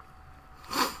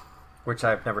 Which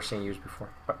I've never seen used before.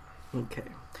 But. Okay.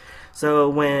 So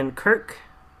when Kirk,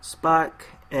 Spock,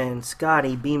 and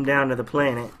Scotty beam down to the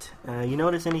planet, you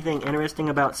notice anything interesting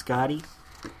about Scotty?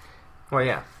 Well,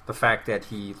 yeah. The fact that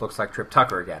he looks like Trip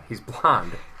Tucker again. He's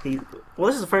blonde. Well,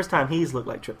 this is the first time he's looked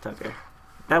like Trip Tucker.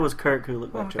 That was Kirk who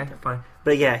looked like Trip Tucker. Fine.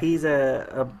 But yeah, he's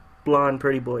a blonde,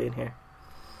 pretty boy in here.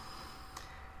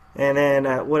 And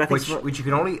then what I think... Which you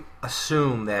can only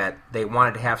assume that they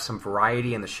wanted to have some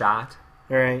variety in the shot.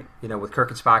 Right. You know, with Kirk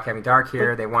and Spock having dark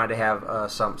hair, they wanted to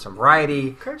have some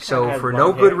variety. Kirk so for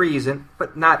no good reason,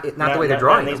 but not the way they're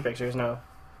drawing these pictures, no.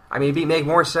 I mean, it'd make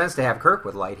more sense to have Kirk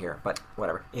with light hair, but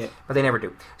whatever. Yeah. But they never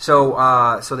do.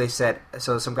 So they said,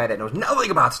 so some guy that knows nothing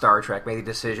about Star Trek made the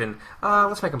decision,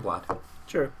 let's make him blonde.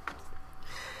 Sure.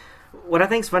 What I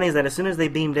think's funny is that as soon as they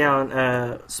beam down,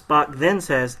 Spock then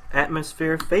says,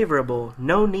 atmosphere favorable,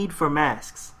 no need for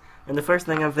masks. And the first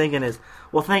thing I'm thinking is,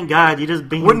 well, thank God you just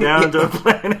beamed down to a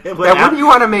planet. Wouldn't you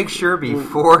want to make sure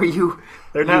before you...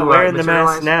 They're not wearing the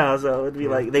mask now, so it'd be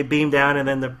like they beam down and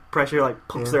then the pressure like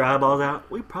pokes their eyeballs out.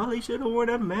 We probably should have worn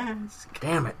a mask.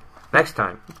 Damn it. Next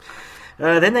time.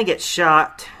 Then they get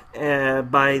shot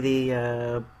by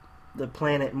the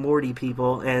planet Morty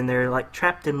people, and they're like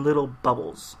trapped in little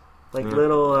bubbles. Like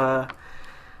little...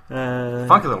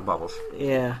 funky little bubbles.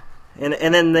 Yeah.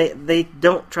 And then they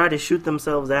don't try to shoot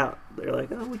themselves out. They're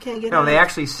like, oh, we can't get out. No, they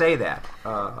actually say that.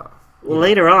 Well,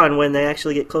 later on, when they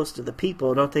actually get close to the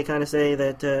people, don't they kind of say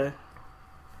that,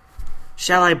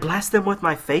 shall I blast them with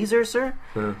my phaser, sir?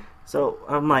 So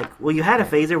I'm like, well, you had a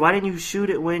phaser. Why didn't you shoot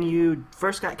it when you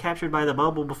first got captured by the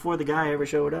bubble before the guy ever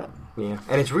showed up? Yeah,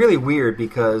 and it's really weird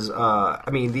because,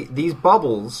 these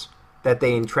bubbles that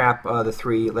they entrap the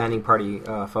three landing party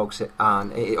folks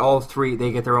on, all three,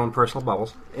 they get their own personal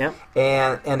bubbles. Yep.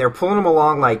 And they're pulling them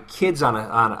along like kids on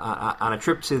a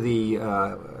trip to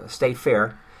the state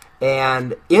fair.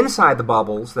 And inside the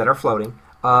bubbles that are floating,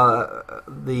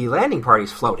 the landing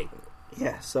party's floating.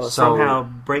 Yeah, so somehow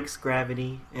breaks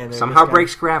gravity. And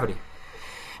breaks gravity.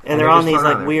 And they're on these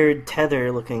like weird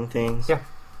tether-looking things. Yeah.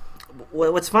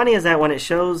 What's funny is that when it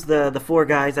shows the four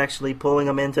guys actually pulling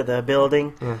them into the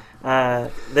building,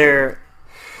 they're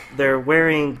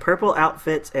wearing purple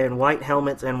outfits and white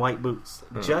helmets and white boots,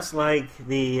 just like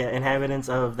the inhabitants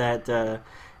of that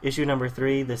issue number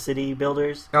 3, the city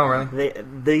builders. Oh, really?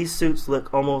 These suits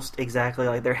look almost exactly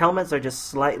like their helmets are just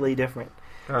slightly different.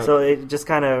 Right. So it just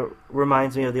kind of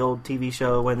reminds me of the old TV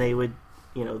show when they would,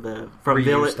 from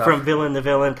Reuse villain to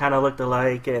villain kind of looked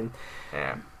alike, and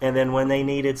Yeah. and then when they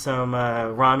needed some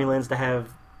Romulans to have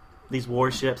these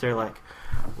warships, they're like,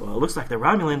 well, it looks like the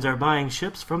Romulans are buying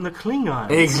ships from the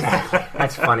Klingons. Exactly.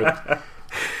 That's funny.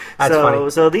 That's funny.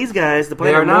 So these guys, the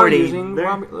They Planet are now Morty, using they're-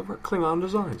 Klingon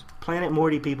designs. Planet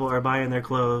Morty people are buying their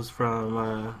clothes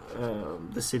from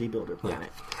the City Builder planet.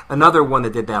 Another one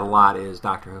that did that a lot is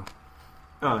Doctor Who.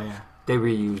 Oh, yeah. They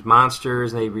reuse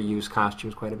monsters, and they reuse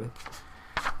costumes quite a bit.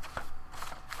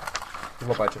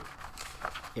 Low budget.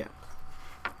 Yeah.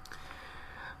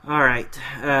 All right.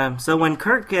 So when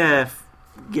Kirk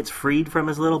gets freed from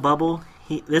his little bubble,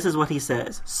 this is what he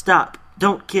says. Stop.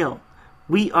 Don't kill.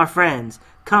 We are friends.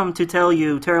 Come to tell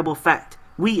you terrible fact.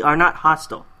 We are not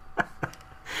hostile.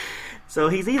 So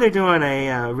he's either doing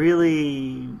a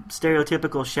really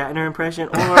stereotypical Shatner impression,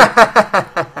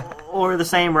 or the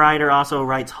same writer also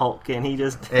writes Hulk, and he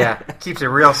just Keeps it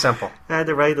real simple. had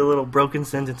to write the little broken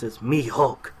sentences. Me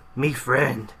Hulk. Me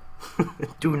friend.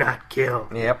 Do not kill.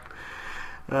 Yep.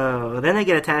 Then they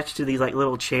get attached to these like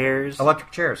little chairs,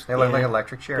 Electric chairs. They look Yeah. like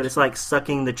electric chairs. but it's like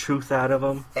sucking the truth out of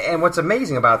them. And what's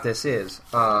amazing about this is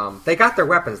they got their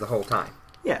weapons the whole time.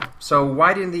 Yeah, So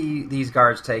why didn't these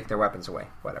guards take their weapons away?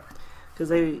 Whatever.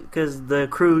 because the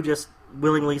crew just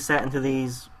willingly sat into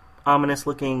these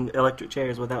ominous-looking electric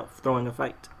chairs without throwing a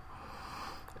fight.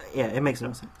 Yeah, it makes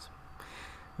no sense.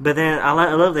 But then I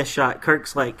love this shot.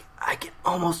 Kirk's like, I can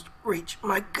almost reach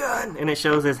my gun, and it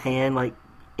shows his hand like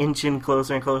inching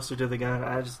closer and closer to the gun.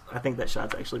 I think that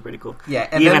shot's actually pretty cool. Yeah,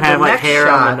 and you then even the have like next hair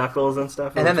shot, on the knuckles and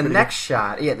stuff. And then the It looks next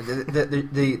shot, yeah,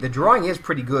 the drawing is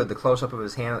pretty good. The close up of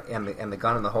his hand and the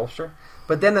gun in the holster.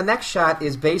 But then the next shot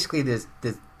is basically this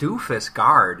doofus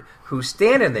guard who's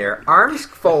standing there, arms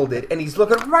folded, and he's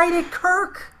looking right at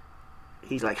Kirk.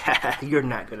 he's like, ha, you're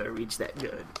not gonna reach that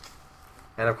gun.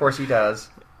 And of course he does.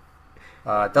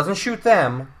 Doesn't shoot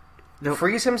them. Nope.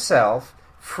 Frees himself.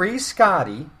 Frees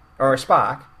Scotty or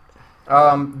Spock.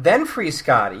 Then frees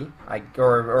Scotty.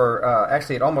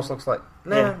 Actually, it almost looks like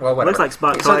Yeah. well, whatever. Looks like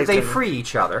Spock So twice, they doesn't it? free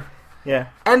each other, Yeah.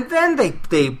 and then they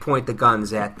point the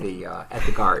guns at the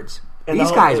guards. And These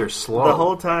the guys whole- are slow. The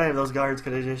whole time, those guards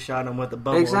could have just shot him with the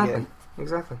bubble again.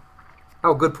 Exactly.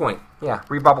 Oh, good point. Yeah,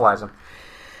 rebubblize them.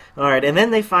 All right, and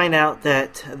then they find out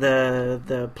that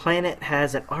the planet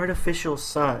has an artificial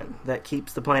sun that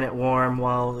keeps the planet warm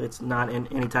while it's not in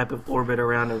any type of orbit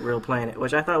around a real planet,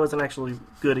 which I thought was an actually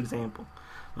good example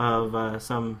of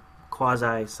some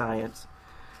quasi-science.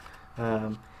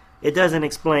 It doesn't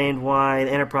explain why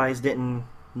the Enterprise didn't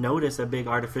notice a big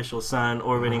artificial sun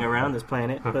orbiting around this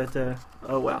planet, but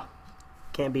oh well.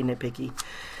 Can't be nitpicky.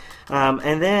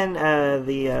 And then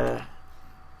the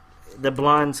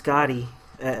blonde Scotty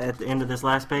at the end of this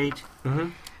last page,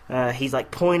 he's like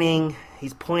pointing.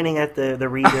 He's pointing at the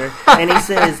reader, and he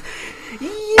says,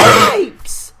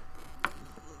 "Yipes!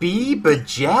 Be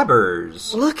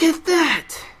bejabbers. Look at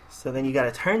that!" So then you got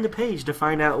to turn the page to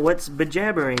find out what's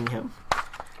bejabbering him.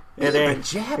 And then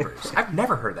Bejabbers. I've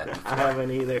never heard that before. I haven't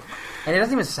either. And it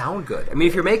doesn't even sound good. I mean,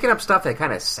 if you're making up stuff that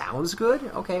kind of sounds good,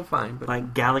 okay, fine. But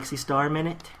Like Galaxy Star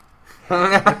Minute. no,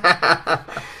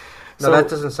 that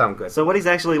doesn't sound good. So what he's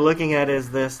actually looking at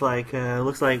is this, like,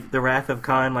 looks like the Wrath of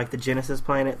Khan, like the Genesis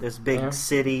planet, this big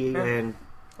city and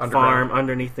farm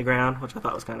underneath the ground, which I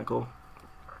thought was kind of cool.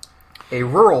 A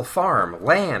rural farm,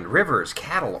 land, rivers,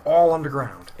 cattle, all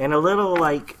underground. And a little,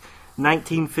 like,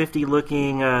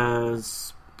 1950-looking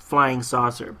flying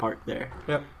saucer parked there.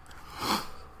 Yep.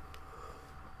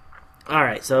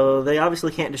 Alright, so they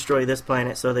obviously can't destroy this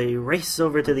planet, so they race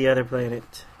over to the other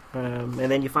planet. And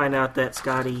then you find out that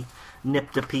Scotty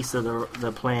nipped a piece of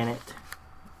the planet,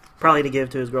 probably to give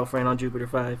to his girlfriend on Jupiter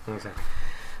 5. Exactly.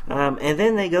 And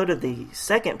then they go to the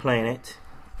second planet,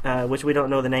 which we don't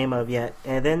know the name of yet,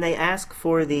 and then they ask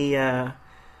for the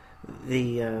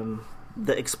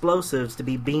explosives to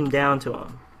be beamed down to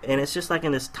them. And it's just like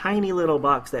in this tiny little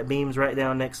box that beams right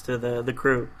down next to the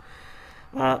crew.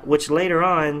 Which later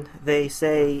on they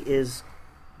say is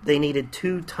they needed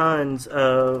 2 tons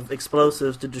of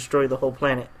explosives to destroy the whole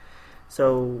planet.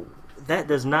 So that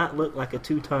does not look like a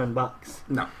 2-ton box.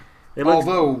 No. It looks,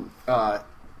 Although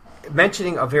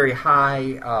mentioning a very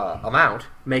high amount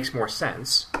makes more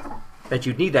sense. That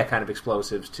you'd need that kind of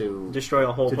explosives to destroy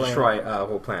a whole planet. destroy a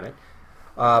whole planet.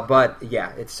 But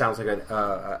yeah, it sounds like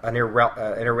an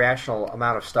irrational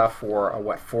amount of stuff for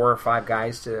 4 or 5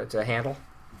 guys to handle.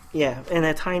 Yeah, in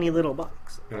a tiny little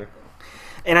box. Yeah.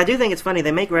 And I do think it's funny.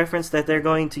 They make reference that they're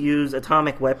going to use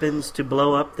atomic weapons to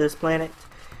blow up this planet.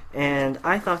 And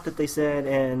I thought that they said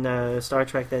in Star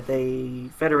Trek that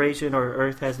Federation or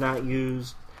Earth has not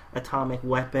used atomic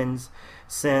weapons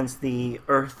since the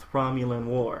Earth-Romulan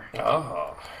War.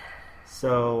 Oh.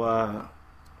 So,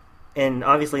 and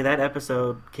obviously that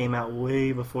episode came out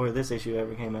way before this issue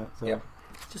ever came out. So Yep.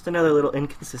 just another little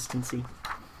inconsistency.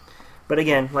 But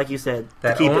again, like you said,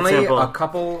 That to keep only it simple, a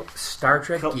couple Star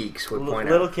Trek geeks would point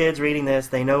little out. kids reading this,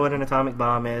 they know what an atomic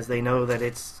bomb is. They know that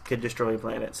it could destroy a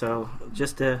planet. So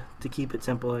just to keep it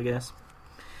simple, I guess.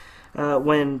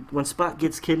 When Spock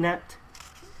gets kidnapped,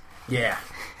 Yeah.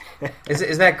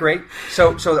 Isn't that great?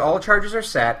 So all the charges are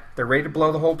set. They're ready to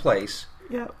blow the whole place.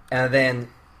 yeah, And then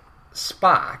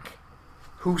Spock,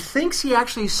 who thinks he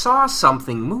actually saw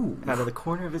something move, out of the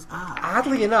corner of his eye.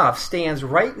 oddly enough, stands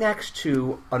right next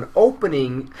to an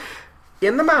opening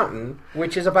in the mountain,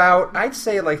 which is about, I'd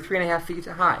say, like 3.5 feet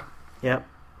high. Yep.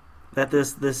 That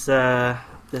this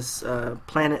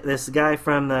planet, this guy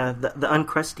from the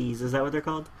Uncrusties, is that what they're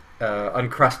called?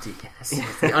 Uncrusty, yes.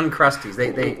 The Uncrusties.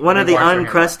 They One of the wash their hands.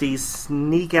 Uncrusties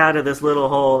sneak out of this little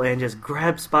hole and just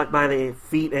grab Spock by the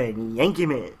feet and yank him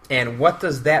in. And what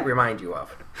does that remind you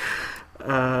of?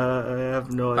 I have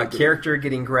no A idea. character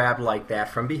getting grabbed like that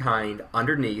from behind,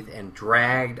 underneath, and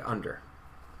dragged under.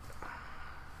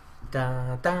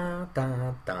 Da, da,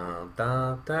 da, da,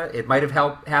 da, da. It might have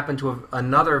happened to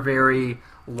another very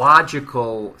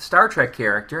logical Star Trek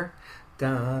character.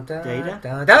 Da, da, Data?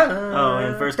 da, da, Oh,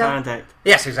 in First da. Contact.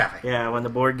 Yes, exactly. Yeah, when the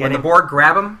Borg get When the him Borg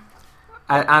grab him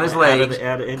on his legs, pull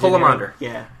him engineering. under.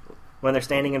 Yeah. When they're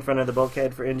standing in front of the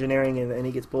bulkhead for engineering and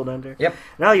he gets pulled under. Yep.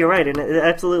 No, you're right, and it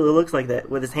absolutely looks like that,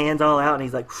 with his hands all out and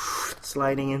he's like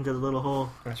sliding into the little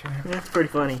hole. That's right. Yeah, it's pretty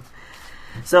funny.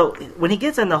 So when he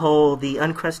gets in the hole, the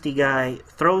Uncrusty guy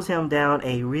throws him down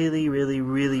a really, really,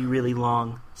 really, really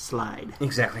long slide.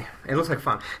 Exactly. It looks like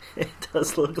fun. It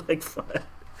does look like fun.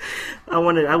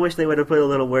 I wish they would have put a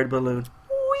little word balloon.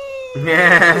 Whee!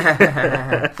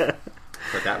 But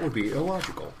that would be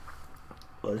illogical.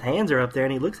 Well, his hands are up there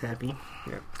and he looks happy.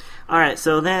 Yeah. All right,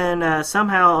 so then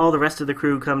somehow all the rest of the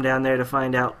crew come down there to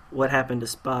find out what happened to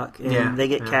Spock, and they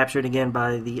get captured again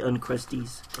by the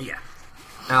Uncrusties. Yeah.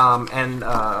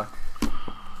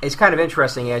 It's kind of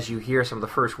interesting as you hear some of the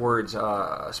first words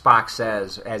Spock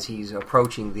says as he's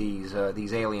approaching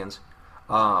these aliens.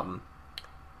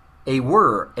 A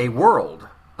world,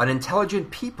 an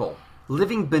intelligent people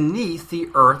living beneath the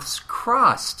Earth's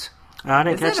crust. I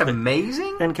Isn't that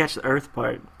amazing? Didn't catch the Earth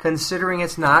part. Considering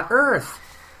it's not Earth.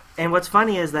 And what's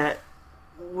funny is that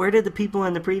where did the people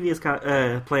in the previous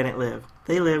planet live?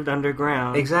 They lived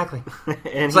underground. Exactly. And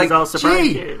It's he's like, all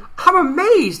surprised. gee, I'm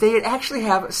amazed they actually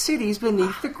have cities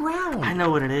beneath the ground. I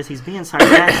know what it is. He's being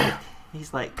sarcastic.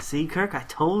 He's like, see, Kirk, I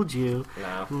told you.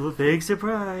 No. Well, big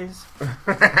surprise.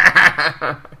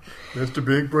 Mr.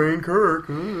 Big Brain Kirk.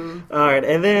 All right,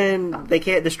 and then they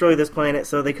can't destroy this planet,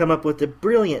 so they come up with the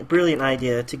brilliant, brilliant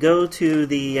idea to go to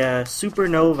the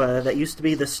supernova that used to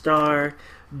be the star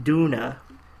Duna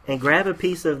and grab a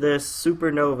piece of this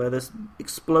supernova, this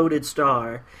exploded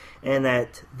star, and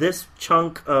that this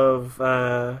chunk of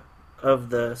the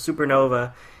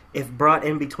supernova, if brought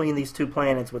in between these two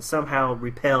planets, would somehow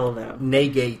repel them.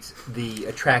 Negate the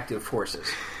attractive forces.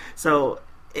 So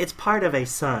it's part of a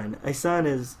sun. A sun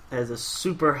has a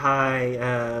super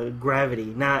high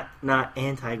gravity, not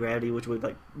anti-gravity, which would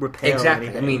like repel. Exactly.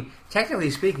 anything. I mean,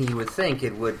 technically speaking, you would think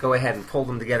it would go ahead and pull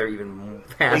them together even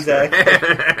faster.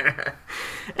 Exactly.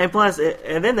 And plus,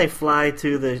 and then they fly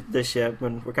to the ship,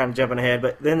 and we're kind of jumping ahead,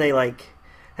 but then they like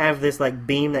have this like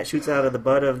beam that shoots out of the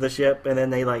butt of the ship, and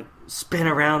then they like spin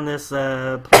around this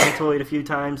planetoid a few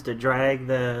times to drag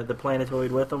the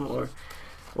planetoid with them,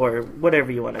 or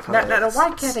whatever you want to call it. Now, why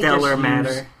can't stellar they just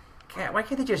matter. Why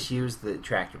can't they just use the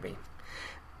tractor beam?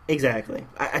 Exactly.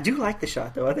 I do like the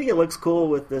shot, though. I think it looks cool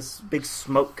with this big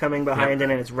smoke coming behind it,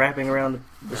 and it's wrapping around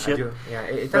the ship. I do. Yeah,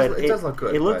 it But does look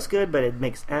good. It looks good, but it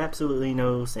makes absolutely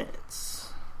no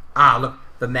sense. Look,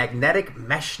 the magnetic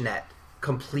mesh net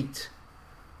complete.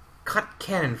 Cut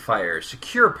cannon fire,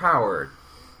 secure power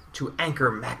to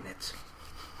anchor magnets.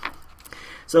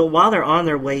 So while they're on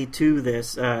their way to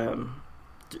this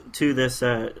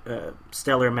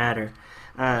stellar matter,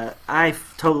 I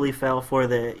totally fell for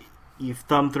you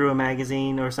thumb through a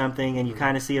magazine or something and you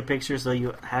kind of see a picture, so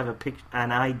you have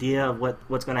an idea of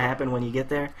what's going to happen when you get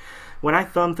there. When I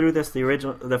thumbed through this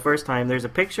the first time, there's a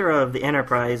picture of the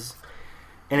Enterprise,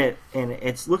 and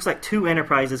it looks like two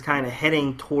Enterprises kind of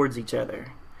heading towards each other.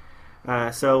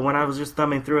 So when I was just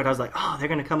thumbing through it, I was like, oh, they're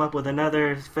going to come up with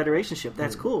another Federation ship.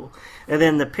 That's cool. And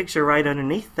then the picture right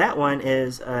underneath that one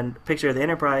is a picture of the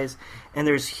Enterprise, and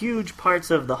there's huge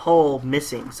parts of the hull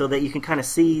missing so that you can kind of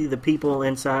see the people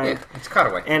inside. Yeah, it's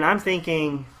cutaway. And I'm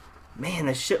thinking, man,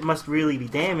 the ship must really be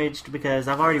damaged because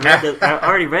I've already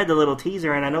read the little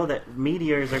teaser, and I know that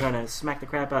meteors are going to smack the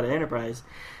crap out of Enterprise.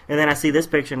 And then I see this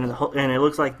picture, and it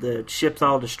looks like the ship's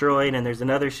all destroyed, and there's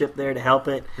another ship there to help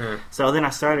it. So then I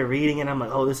started reading, and I'm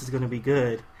like, oh, this is going to be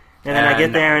good. And then I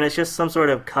get there, and it's just some sort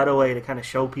of cutaway to kind of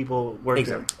show people working.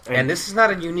 Exactly. And this is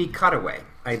not a unique cutaway.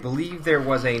 I believe there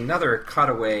was another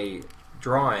cutaway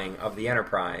drawing of the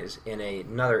Enterprise in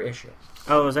another issue.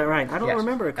 Oh, is that right? I don't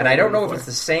remember a cutaway. And I don't know before. if it's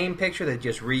the same picture that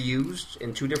just reused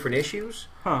in 2 different issues,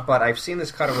 Huh. but I've seen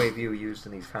this cutaway view used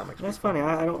in these comics. That's before. funny.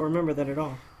 I don't remember that at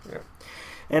all. Yeah.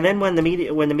 And then when the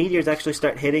meteors actually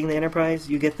start hitting the Enterprise,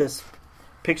 you get this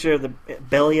picture of the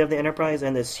belly of the Enterprise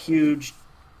and this huge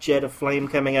jet of flame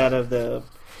coming out of the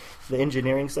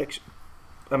engineering section.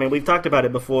 I mean, we've talked about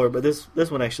it before, but this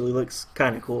one actually looks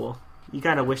kind of cool. You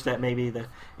kind of wish that maybe the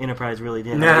Enterprise really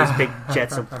did have these big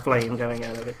jets of flame coming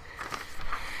out of it.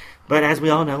 But as we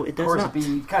all know, it does not. Of course,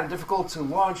 it'd be kind of difficult to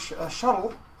launch a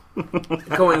shuttle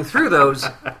going through those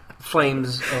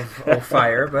flames of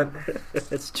fire, but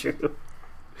that's true.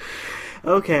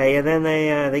 Okay, and then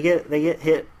they get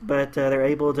hit, but they're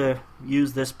able to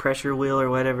use this pressure wheel or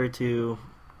whatever to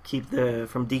keep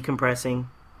from decompressing.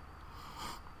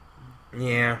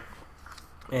 Yeah.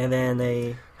 And then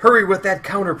they hurry with that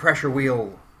counter pressure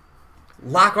wheel.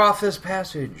 Lock off this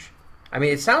passage. I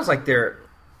mean, it sounds like they're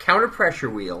counter pressure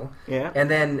wheel, and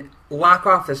then lock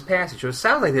off this passage. So it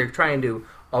sounds like they're trying to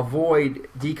avoid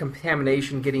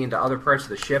decontamination getting into other parts of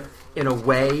the ship in a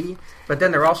way, but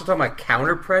then they're also talking about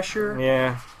counter pressure.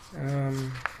 Yeah.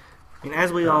 And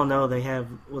as we all know, they have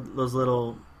those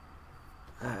little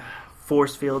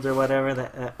force fields or whatever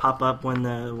that pop up when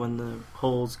the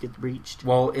holes get breached.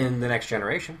 Well, in the Next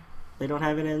Generation, they don't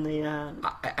have it in the.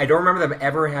 I don't remember them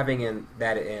ever having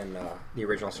that in the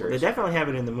original series. They definitely have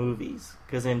it in the movies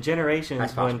because in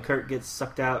Generations, when Kirk gets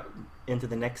sucked out into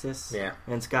the Nexus,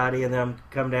 and Scotty and them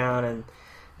come down and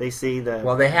they see the.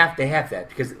 Well, they have that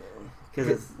because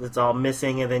it's all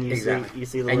missing, and then you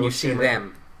see the and you see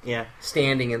them. Yeah,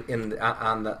 standing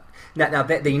on the now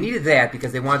they needed that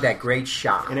because they wanted that great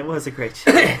shot, and it was a great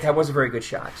shot. That was a very good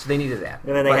shot, so they needed that.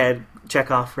 And then they had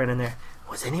Chekhov running there.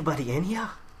 Was anybody in here?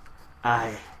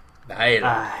 Aye.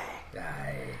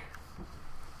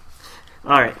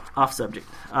 All right, off subject.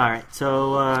 All right,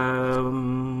 so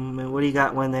what do you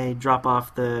got when they drop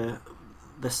off the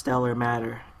stellar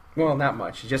matter? Well, not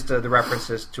much. Just the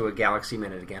references to a galaxy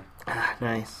minute again.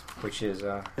 Nice. Which is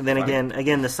and then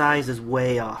again, the size is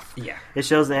way off. Yeah. It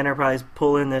shows the Enterprise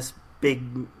pulling this big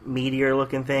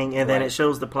meteor-looking thing, and then it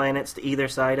shows the planets to either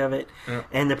side of it,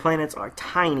 and the planets are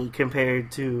tiny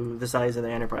compared to the size of the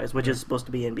Enterprise, which is supposed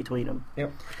to be in between them.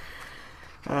 Yep.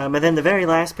 And then the very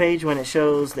last page, when it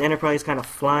shows the Enterprise kind of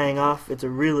flying off, it's a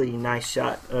really nice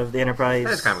shot of the Enterprise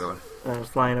That's kind of going.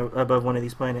 Flying above one of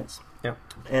these planets. Yep.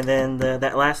 And then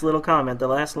that last little comment, the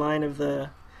last line of the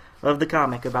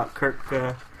comic about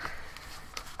Kirk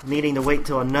needing to wait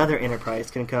till another Enterprise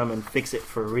can come and fix it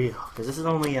for real, because this is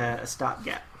only a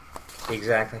stopgap.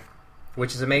 Exactly.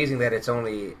 Which is amazing that it's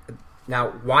only... Now,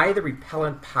 why the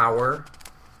repellent power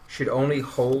should only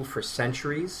hold for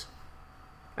centuries?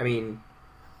 I mean,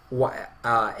 and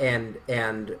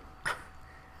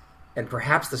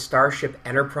perhaps the Starship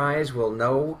Enterprise will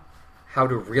know how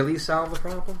to really solve the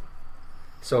problem?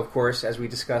 So, of course, as we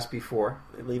discussed before...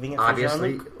 Leaving it for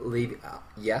obviously, Jean-Luc?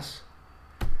 yes.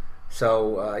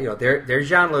 So, there's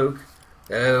Jean-Luc.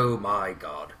 Oh, my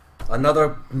God.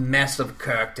 Another mess of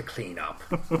Kirk to clean up.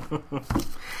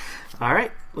 All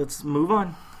right, let's move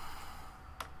on.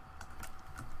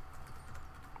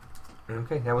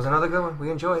 Okay, that was another good one.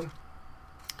 We enjoyed.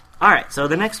 All right, so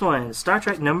the next one, Star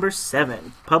Trek number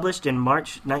 7, published in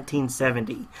March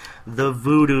 1970, The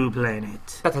Voodoo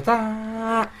Planet.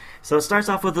 Ta-ta-ta. So it starts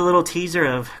off with a little teaser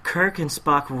of Kirk and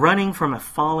Spock running from a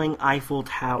falling Eiffel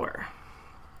Tower.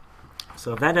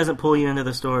 So if that doesn't pull you into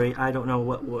the story, I don't know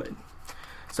what would.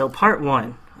 So part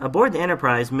 1. Aboard the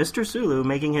Enterprise, Mr. Sulu,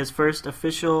 making his first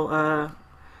official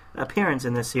appearance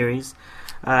in this series,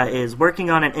 is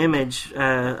working on an image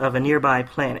of a nearby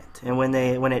planet. And when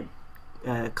it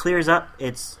clears up,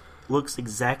 it looks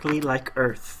exactly like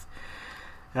Earth.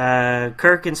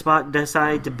 Kirk and Spock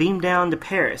decide to beam down to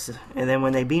Paris, and then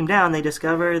when they beam down, they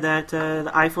discover that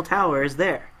the Eiffel Tower is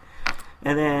there.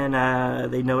 And then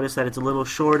they notice that it's a little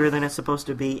shorter than it's supposed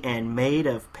to be and made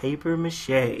of paper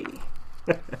mache.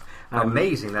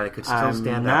 Amazing that it could still stand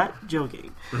up. I'm not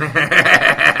joking.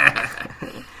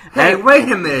 Hey,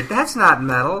 wait a minute. That's not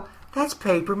metal. That's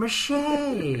paper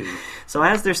mache. So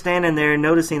as they're standing there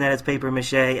noticing that it's paper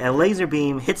mache, a laser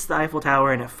beam hits the Eiffel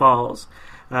Tower and it falls.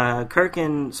 Kirk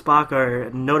and Spock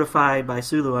are notified by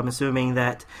Sulu, I'm assuming,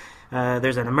 that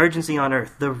There's an emergency on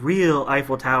Earth. The real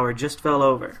Eiffel Tower just fell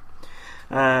over.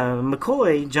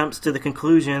 McCoy jumps to the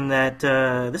conclusion that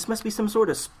this must be some sort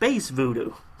of space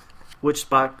voodoo, which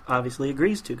Spock obviously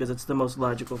agrees to because it's the most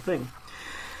logical thing.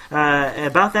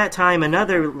 About that time,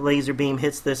 another laser beam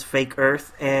hits this fake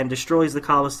Earth and destroys the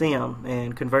Colosseum.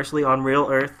 And conversely, on real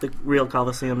Earth, the real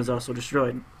Colosseum is also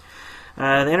destroyed. The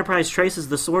Enterprise traces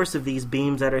the source of these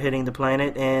beams that are hitting the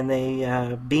planet, and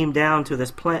they beam down to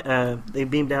this they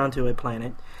beam down to a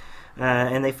planet,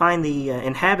 and they find the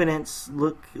inhabitants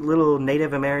look a little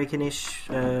Native American-ish,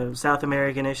 South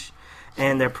American-ish,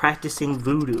 and they're practicing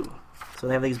voodoo. So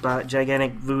they have these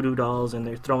gigantic voodoo dolls, and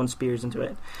they're throwing spears into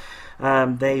it.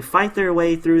 They fight their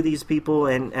way through these people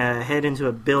and head into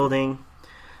a building.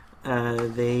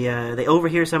 They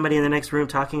overhear somebody in the next room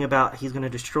talking about he's going to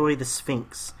destroy the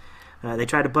Sphinx. They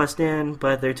try to bust in,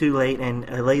 but they're too late, and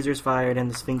a laser's fired, and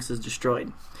the Sphinx is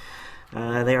destroyed.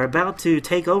 They are about to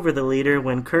take over the leader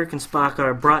when Kirk and Spock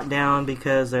are brought down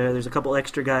because there's a couple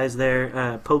extra guys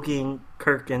there poking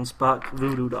Kirk and Spock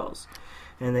voodoo dolls.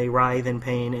 And they writhe in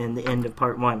pain in the end of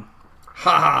Part 1.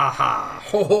 Ha ha ha!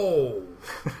 Ho ho!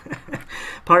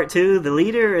 Part 2, the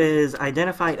leader is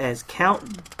identified as Count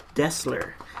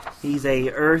Dessler. He's a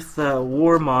Earth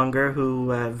warmonger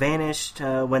who vanished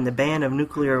when the ban of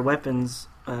nuclear weapons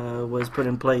was put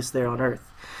in place there on Earth.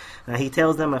 He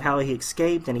tells them of how he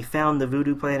escaped and he found the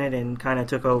voodoo planet and kind of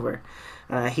took over.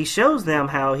 He shows them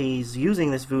how he's using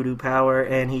this voodoo power,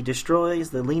 and he destroys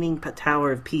the Leaning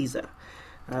Tower of Pisa.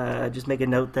 Just make a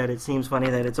note that it seems funny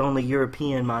that it's only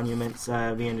European monuments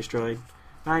being destroyed.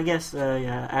 I guess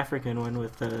African one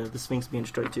with the Sphinx being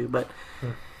destroyed too, but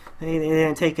they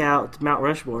didn't take out Mount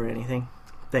Rushmore or anything.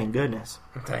 Thank goodness.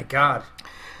 Thank God.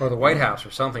 Or the White House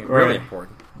or something really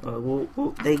important.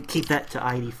 They keep that to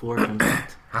ID4 comes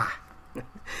out.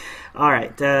 All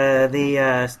right.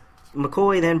 The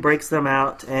McCoy then breaks them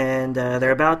out, and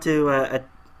they're about to.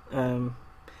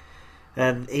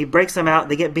 He breaks them out.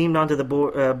 They get beamed onto the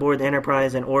board the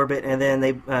Enterprise in orbit, and then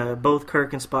they both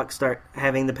Kirk and Spock start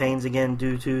having the pains again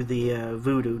due to the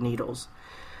voodoo needles.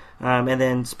 And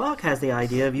then Spock has the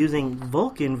idea of using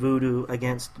Vulcan voodoo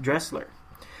against Dressler.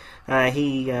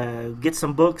 He gets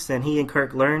some books, and he and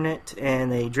Kirk learn it, and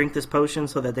they drink this potion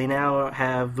so that they now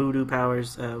have voodoo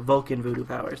powers, Vulcan voodoo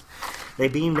powers. They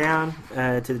beam down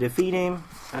to defeat him.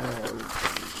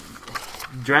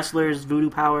 Dressler's voodoo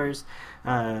powers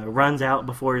runs out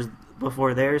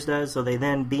before theirs does, so they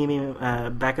then beam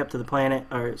him back up to the planet,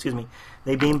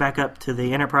 they beam back up to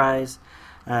the Enterprise,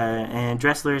 and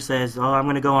Dressler says, I'm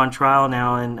going to go on trial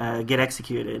now and get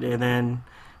executed, and then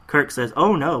Kirk says,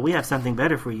 oh no, we have something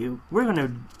better for you. We're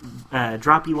going to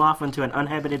drop you off onto an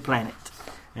uninhabited planet.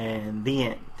 And the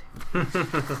end.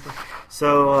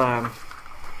 So,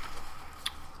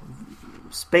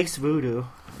 space voodoo.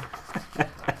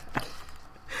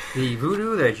 The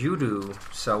voodoo that you do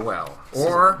so well.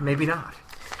 Or maybe not.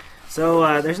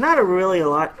 So, there's not a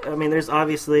lot. I mean, there's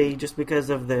obviously, just because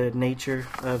of the nature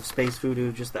of space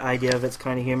voodoo, just the idea of it's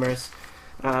kind of humorous.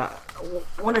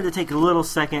 Wanted to take a little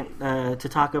second to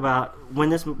talk about when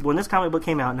this comic book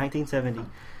came out in 1970.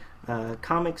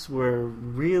 Comics were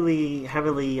really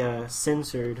heavily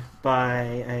censored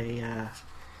by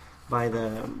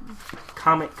the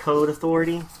Comic Code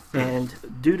Authority, and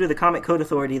due to the Comic Code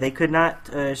Authority, they could not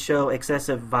show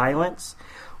excessive violence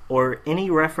or any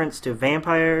reference to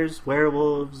vampires,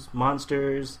 werewolves,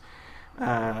 monsters,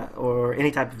 or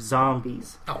any type of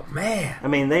zombies. Oh man! I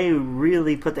mean, they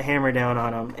really put the hammer down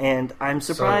on them, and I'm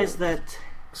surprised that.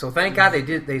 So thank God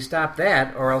they stopped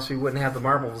that, or else we wouldn't have the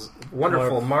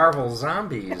wonderful Marvel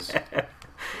Zombies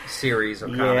series of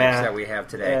comics that we have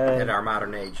today in our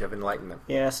modern age of enlightenment.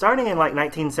 Yeah, starting in like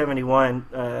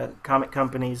 1971, comic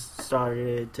companies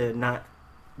started to not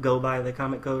go by the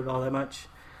comic code all that much.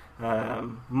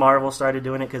 Marvel started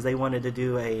doing it because they wanted to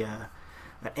do an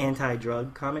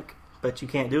anti-drug comic. But you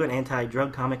can't do an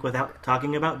anti-drug comic without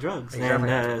talking about drugs. Exactly.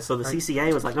 And so the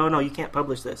CCA was like, oh, no, you can't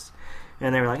publish this.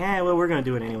 And they were like, well, we're going to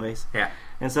do it anyways. Yeah.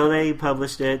 And so they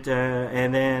published it.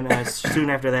 And then soon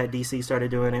after that, DC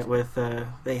started doing it with,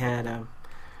 they had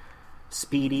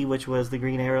Speedy, which was the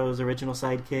Green Arrow's original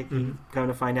sidekick. Mm-hmm. Come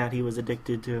to find out he was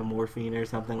addicted to morphine or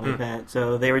something like that.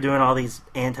 So they were doing all these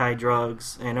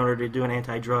anti-drugs. And in order to do an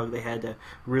anti-drug, they had to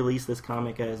release this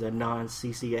comic as a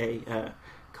non-CCA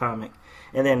comic.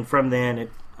 And then from then, it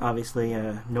obviously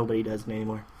nobody does it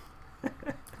anymore.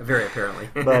 Very apparently.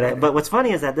 But what's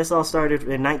funny is that this all started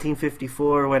in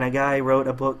 1954 when a guy wrote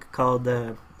a book called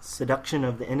The Seduction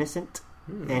of the Innocent.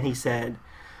 And he said,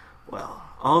 well,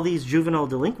 all these juvenile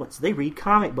delinquents, they read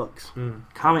comic books.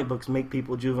 Comic books make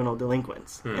people juvenile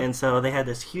delinquents. And so they had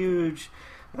this huge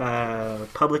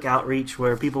public outreach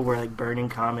where people were like burning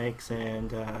comics,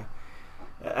 and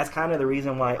that's kind of the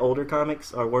reason why older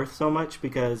comics are worth so much,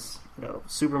 because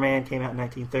Superman came out in the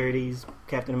 1930s,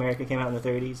 Captain America came out in the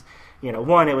 30s.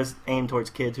 One, it was aimed towards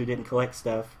kids who didn't collect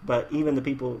stuff, but even the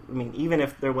people, even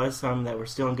if there was some that were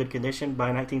still in good condition,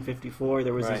 by 1954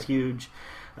 there was Right. these huge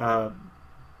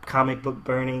comic book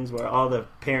burnings where all the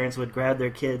parents would grab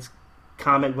their kids'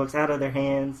 comic books out of their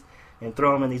hands and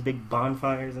throw them in these big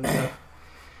bonfires and stuff.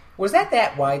 Was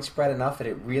that widespread enough that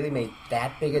it really made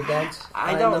that big a dent?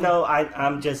 I don't know.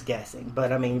 I'm just guessing,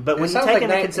 but when you take like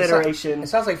into consideration, it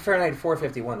sounds like Fahrenheit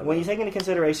 451. when you take into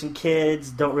consideration kids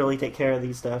don't really take care of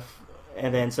these stuff,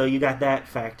 and then so you got that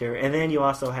factor, and then you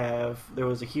also there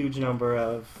was a huge number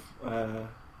of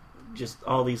just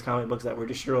all these comic books that were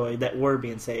destroyed that were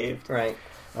being saved, right,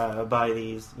 by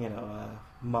these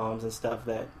moms and stuff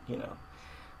that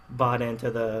bought into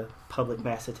the public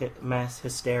mass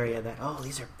hysteria that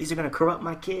these are going to corrupt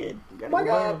my kid. Oh my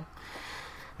God.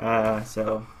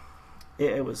 So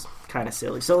it was kind of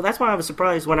silly. So that's why I was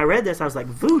surprised when I read this. I was like,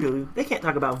 voodoo? They can't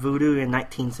talk about voodoo in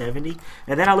 1970.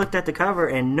 And then I looked at the cover,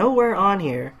 and nowhere on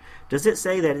here does it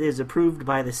say that it is approved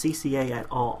by the CCA at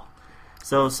all.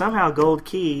 So somehow Gold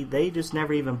Key, they just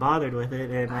never even bothered with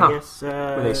it, and I guess...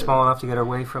 were they small enough to get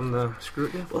away from the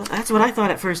scrutiny? Well, that's what I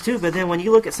thought at first, too, but then when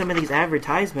you look at some of these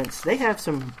advertisements, they have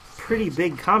some pretty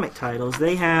big comic titles.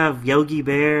 They have Yogi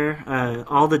Bear,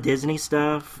 all the Disney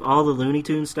stuff, all the Looney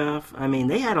Tunes stuff.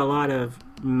 They had a lot of,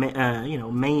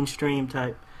 mainstream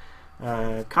type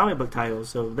comic book titles,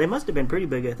 so they must have been pretty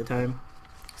big at the time.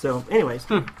 So, anyways,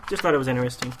 just thought it was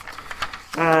interesting.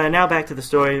 Now back to the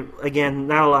story. Again,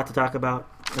 not a lot to talk about.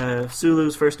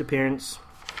 Sulu's first appearance,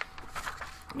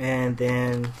 and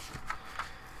then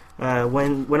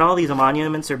when all these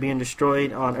monuments are being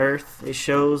destroyed on Earth, it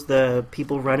shows the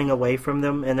people running away from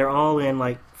them, and they're all in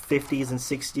like 50s and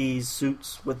 60s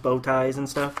suits with bow ties and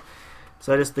stuff.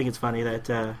 So I just think it's funny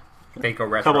that They go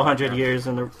a couple hundred years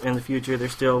in the future, they're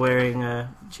still wearing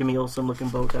Jimmy Olsen looking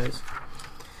bow ties.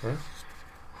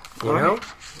 Yeah.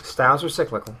 Styles are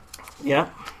cyclical. Yeah.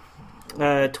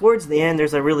 Towards the end,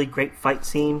 there's a really great fight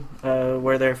scene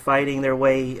where they're fighting their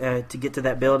way to get to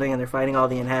that building, and they're fighting all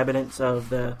the inhabitants of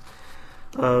the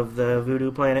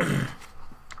Voodoo planet,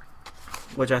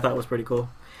 which I thought was pretty cool.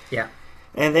 Yeah.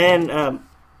 And then now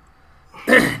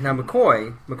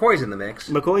McCoy's in the mix.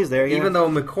 McCoy's there, yeah. Even though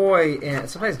McCoy, and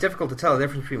sometimes it's difficult to tell the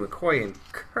difference between McCoy and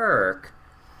Kirk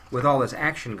with all this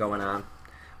action going on,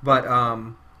 but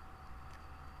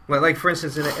like for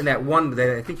instance, in that one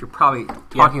that I think you're probably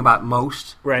talking about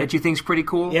most, right, that you think's pretty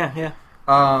cool. Yeah.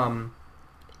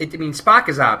 Spock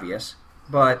is obvious,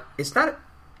 but it's not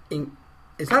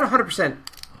 100%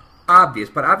 obvious.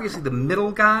 But obviously, the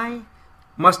middle guy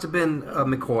must have been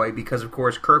McCoy because, of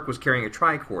course, Kirk was carrying a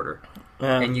tricorder,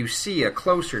 and you see a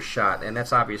closer shot, and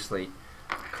that's obviously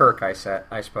Kirk. I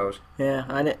suppose. Yeah,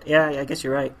 I guess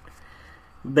you're right.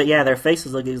 But yeah, their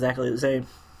faces look exactly the same.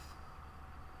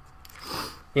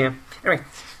 Yeah. Anyway,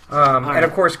 and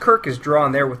of course, Kirk is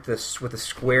drawn there with the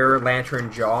square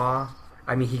lantern jaw.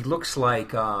 He looks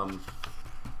like he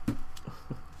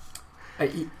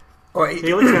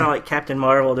looks kind of like Captain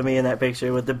Marvel to me in that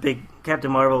picture. With the big Captain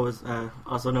Marvel was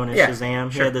also known as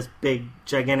Shazam. Sure. He had this big,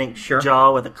 gigantic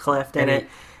jaw with a cleft in it,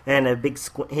 and a big.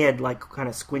 He had like kind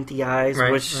of squinty eyes, right,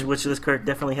 which this Kirk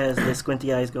definitely has the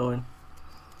squinty eyes going.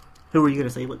 Who were you going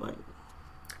to say he looked like?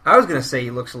 I was going to say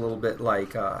he looks a little bit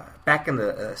like back in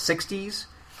the 60s.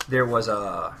 There was it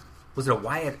a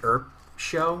Wyatt Earp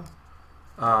show?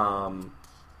 Okay,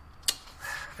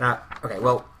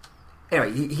 well,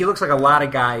 anyway, he looks like a lot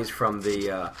of guys from like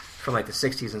the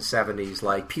 60s and 70s,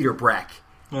 like Peter Breck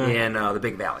in The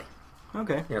Big Valley.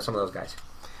 Okay, some of those guys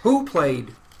who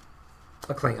played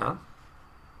a Klingon,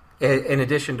 in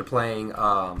addition to playing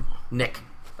Nick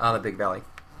on The Big Valley.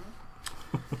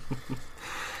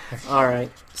 All right.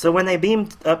 So when they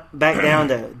beamed back down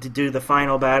to do the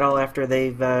final battle after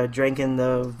they've drank in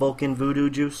the Vulcan voodoo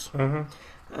juice,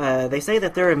 they say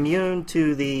that they're immune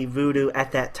to the voodoo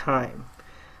at that time,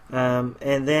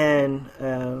 and then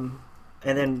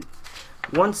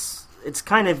once it's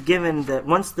kind of given that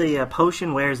once the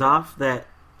potion wears off, that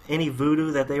any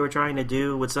voodoo that they were trying to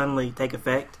do would suddenly take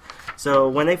effect. So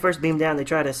when they first beam down, they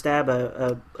try to stab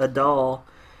a doll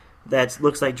that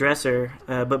looks like Dresser,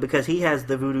 but because he has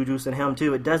the voodoo juice in him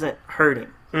too, it doesn't hurt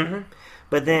him. Mm-hmm.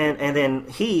 But then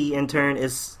he in turn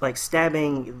is like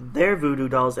stabbing their voodoo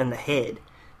dolls in the head,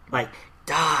 like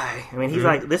die. He's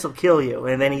like, this will kill you,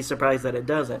 and then he's surprised that it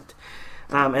doesn't.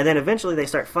 And then eventually they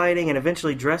start fighting, and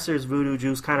eventually Dresser's voodoo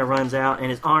juice kind of runs out,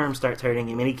 and his arm starts hurting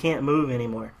him, and he can't move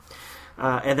anymore.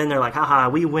 And then they're like, haha,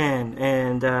 we win,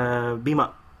 and beam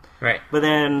up. Right. But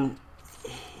then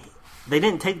they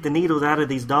didn't take the needles out of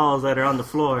these dolls that are on the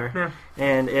floor. Yeah.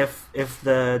 And if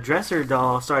the dresser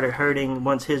doll started hurting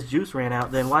once his juice ran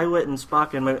out, then why wouldn't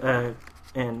Spock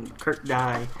and Kirk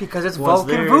die? Because it's once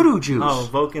Vulcan their- voodoo juice. Oh,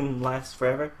 Vulcan lasts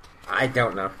forever? I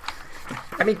don't know.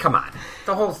 I mean, come on.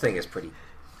 The whole thing is pretty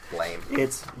lame.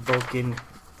 It's Vulcan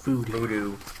voodoo.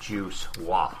 Voodoo juice.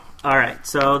 Wow. All right,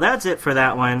 so that's it for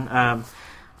that one.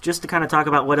 Just to kind of talk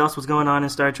about what else was going on in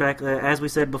Star Trek, as we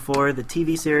said before, the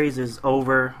TV series is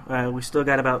over. We still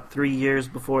got about 3 years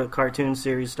before the cartoon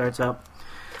series starts up.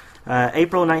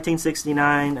 April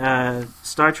 1969,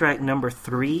 Star Trek number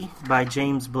 3 by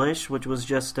James Blish, which was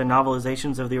just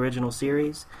novelizations of the original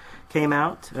series, came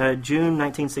out. June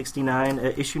 1969,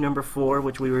 issue number 4,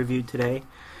 which we reviewed today.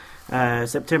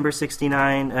 September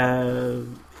 69,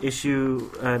 issue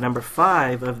number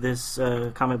 5 of this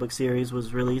comic book series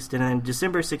was released, and then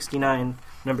December 69,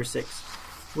 number 6,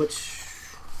 which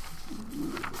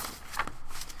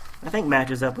I think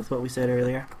matches up with what we said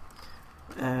earlier.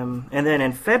 And then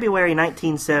in February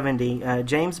 1970,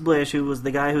 James Blish, who was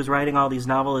the guy who's writing all these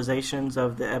novelizations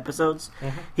of the episodes,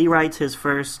 he writes his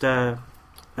first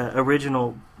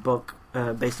original book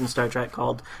based in Star Trek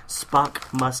called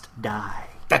Spock Must Die.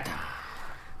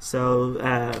 So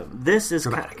this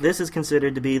is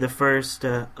considered to be the first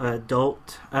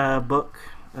adult book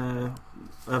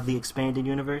of the expanded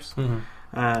universe.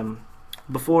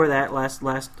 Before that,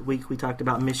 last week we talked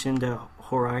about Mission to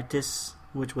Horartis,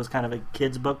 which was kind of a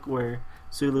kid's book where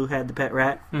Sulu had the pet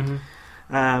rat.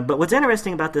 But what's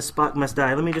interesting about this Spock Must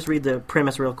Die, let me just read the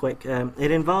premise real quick.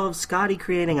 It involves Scotty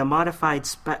creating a modified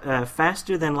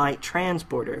faster-than-light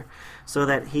transporter so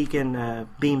that he can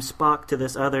beam Spock to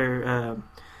this other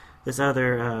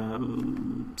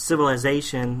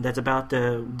civilization that's about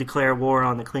to declare war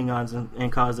on the Klingons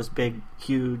and cause this big,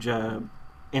 huge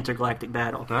intergalactic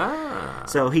battle.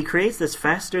 So he creates this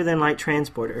faster-than-light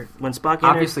transporter. When Spock enters,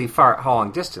 Obviously far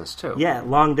long distance, too. yeah,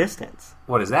 long distance.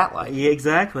 What is that like? Yeah,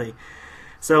 exactly.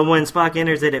 So when Spock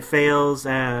enters it, it fails,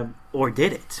 or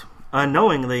did it?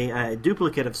 Unknowingly, a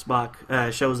duplicate of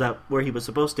Spock shows up where he was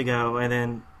supposed to go, and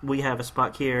then we have a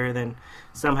Spock here, then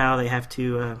somehow they have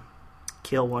to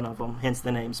kill one of them, hence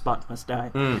the name Spock Must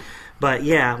Die. But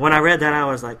yeah, when I read that, I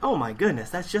was like, oh my goodness,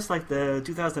 that's just like the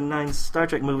 2009 Star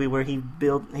Trek movie where he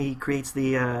creates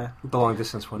the long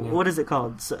distance one, yeah. what is it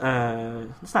called? It's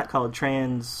not called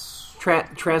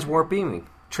transwarp beaming.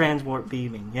 Transwarp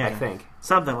beaming, yeah. I think.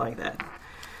 Something like that.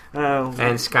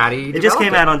 And Scotty it just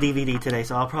came out on DVD today,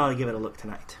 so I'll probably give it a look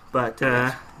tonight. But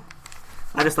I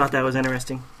just thought that was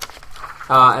interesting.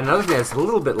 And another thing that's a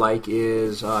little bit like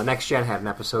is Next Gen had an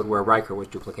episode where Riker was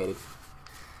duplicated.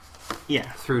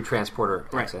 Yeah. Through transporter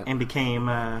Right, accident. and became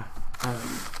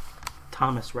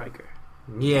Thomas Riker.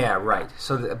 Yeah, right.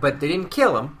 So, but they didn't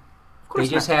kill him. They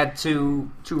just had two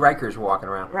Rikers walking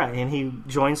around. Right, and he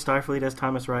joined Starfleet as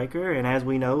Thomas Riker, and as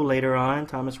we know, later on,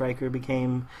 Thomas Riker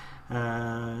became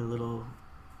a little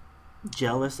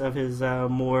jealous of his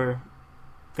more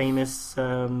famous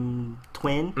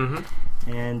twin,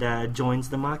 and joins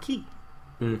the Maquis,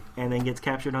 and then gets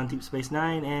captured on Deep Space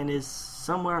Nine and is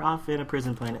somewhere off in a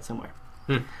prison planet somewhere.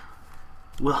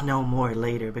 We'll know more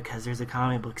later because there's a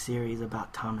comic book series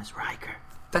about Thomas Riker.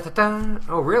 Da-da-da.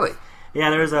 Oh, really? Yeah,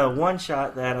 there was a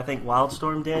one-shot that I think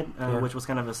Wildstorm did, which was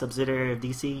kind of a subsidiary of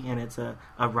DC, and it's a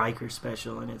Riker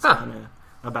special, and it's kind of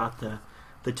about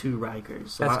the two Rikers.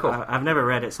 So That's cool. I've never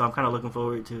read it, so I'm kind of looking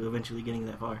forward to eventually getting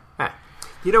that far.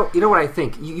 You know what I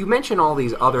think? You mentioned all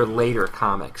these other later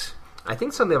comics. I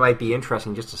think something that might be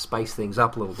interesting, just to spice things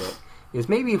up a little bit, is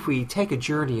maybe if we take a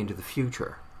journey into the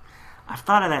future. I've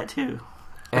thought of that, too.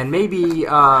 And maybe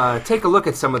take a look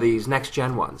at some of these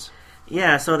next-gen ones.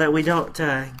 Yeah, so that we don't,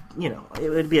 it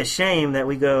would be a shame that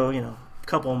we go, a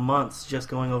couple months just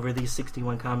going over these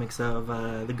 61 comics of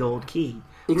the Gold Key.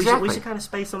 Exactly. We should kind of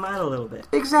space them out a little bit.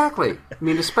 Exactly. I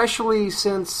mean, especially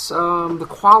since the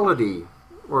quality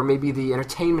or maybe the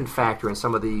entertainment factor in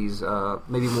some of these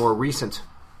maybe more recent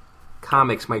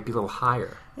comics might be a little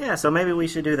higher. Yeah, so maybe we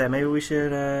should do that. Maybe we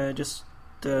should just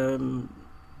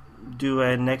do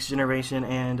a Next Generation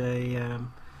and a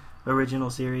original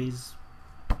series.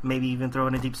 Maybe even throw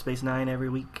in a Deep Space Nine every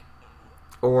week.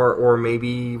 Or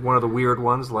maybe one of the weird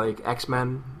ones like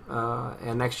X-Men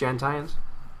and Next Gen tie-ins.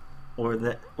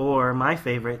 Or my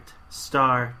favorite,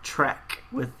 Star Trek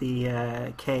with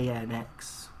the K and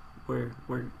X. We're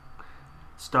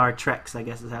Star Treks, I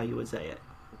guess is how you would say it.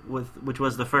 Which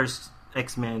was the first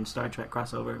X-Men Star Trek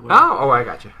crossover. I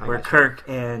got you. Where Kirk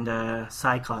and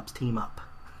Cyclops team up.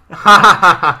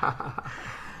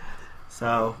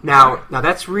 So now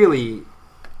that's really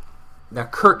Now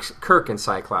Kirk and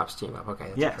Cyclops team up.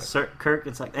 Okay. Yes, Kirk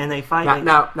and Cyclops, and they fight.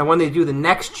 Now when they do the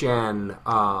next gen,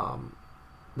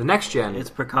 it's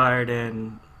Picard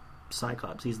and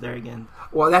Cyclops. He's there again.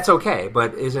 Well, that's okay,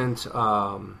 but isn't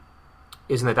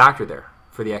the Doctor there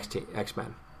for the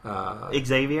X-Men?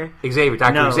 Xavier,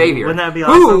 Dr. Xavier. Wouldn't that be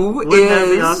awesome? Wouldn't that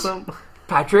be awesome?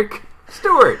 Patrick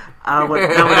Stewart. That would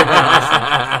have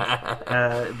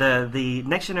been awesome. The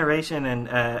Next Generation and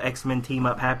X-Men team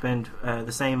up happened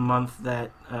the same month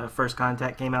that First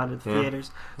Contact came out at the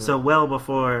theaters. Yeah. So well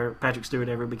before Patrick Stewart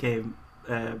ever became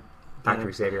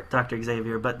Dr.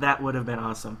 Xavier. But that would have been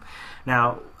awesome.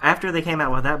 Now, after they came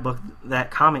out with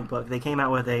that comic book, they came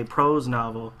out with a prose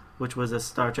novel, which was a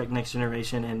Star Trek Next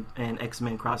Generation and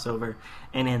X-Men crossover.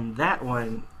 And in that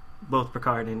one, both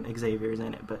Picard and Xavier is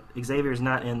in it, but Xavier is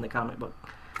not in the comic book.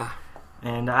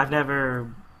 And I've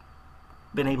never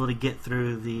been able to get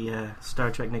through the Star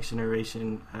Trek Next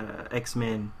Generation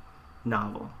X-Men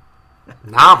novel.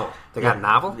 Novel? They got a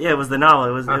novel? Yeah, it was the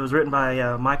novel. It was written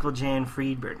by Michael Jan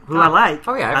Friedberg, who I like.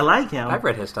 Oh yeah, I like him. I've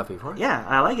read his stuff before. Yeah,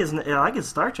 I like his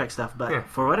Star Trek stuff, but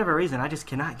for whatever reason, I just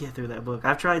cannot get through that book.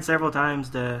 I've tried several times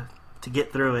to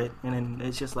get through it, and then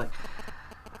it's just like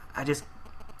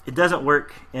it doesn't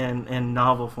work in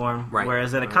novel form. Right.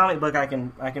 Whereas in a comic book, I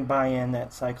can buy in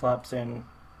that Cyclops and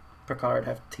Picard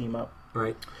have to team up.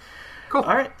 Right. Cool.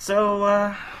 All right.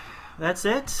 So that's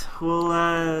it.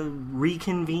 We'll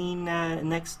reconvene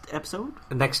next episode.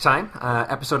 Next time,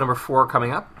 episode number 4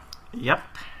 coming up. Yep.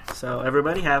 So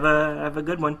everybody have a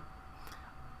good one.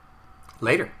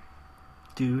 Later,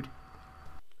 dude.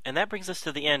 And that brings us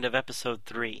to the end of episode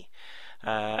 3.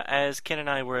 As Ken and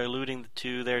I were alluding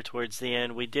to there towards the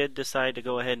end, we did decide to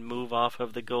go ahead and move off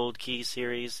of the Gold Key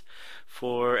series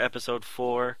for episode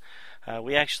 4.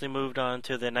 We actually moved on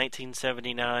to the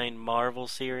 1979 Marvel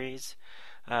series.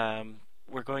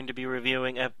 We're going to be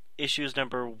reviewing issues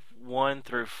number 1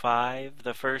 through 5.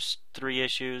 The first 3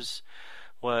 issues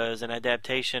was an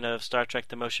adaptation of Star Trek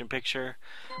The Motion Picture,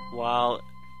 while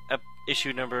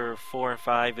issue number 4 and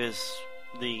 5 is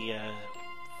the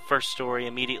first story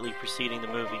immediately preceding the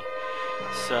movie.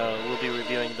 So we'll be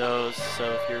reviewing those. So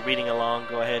if you're reading along,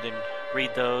 go ahead and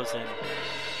read those and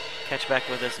catch back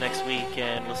with us next week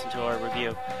and listen to our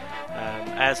review.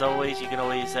 As always, you can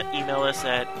always email us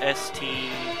at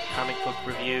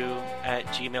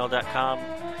stcomicbookreview@gmail.com,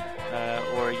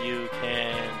 or you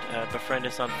can befriend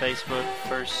us on Facebook.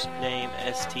 First name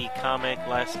ST Comic,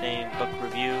 last name Book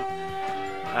Review.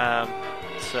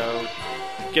 So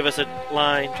give us a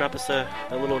line, drop us a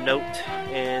little note,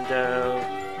 and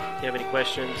if you have any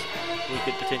questions, we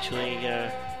could potentially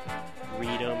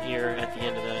read them here at the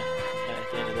end of the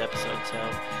episode. So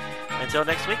until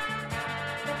next week.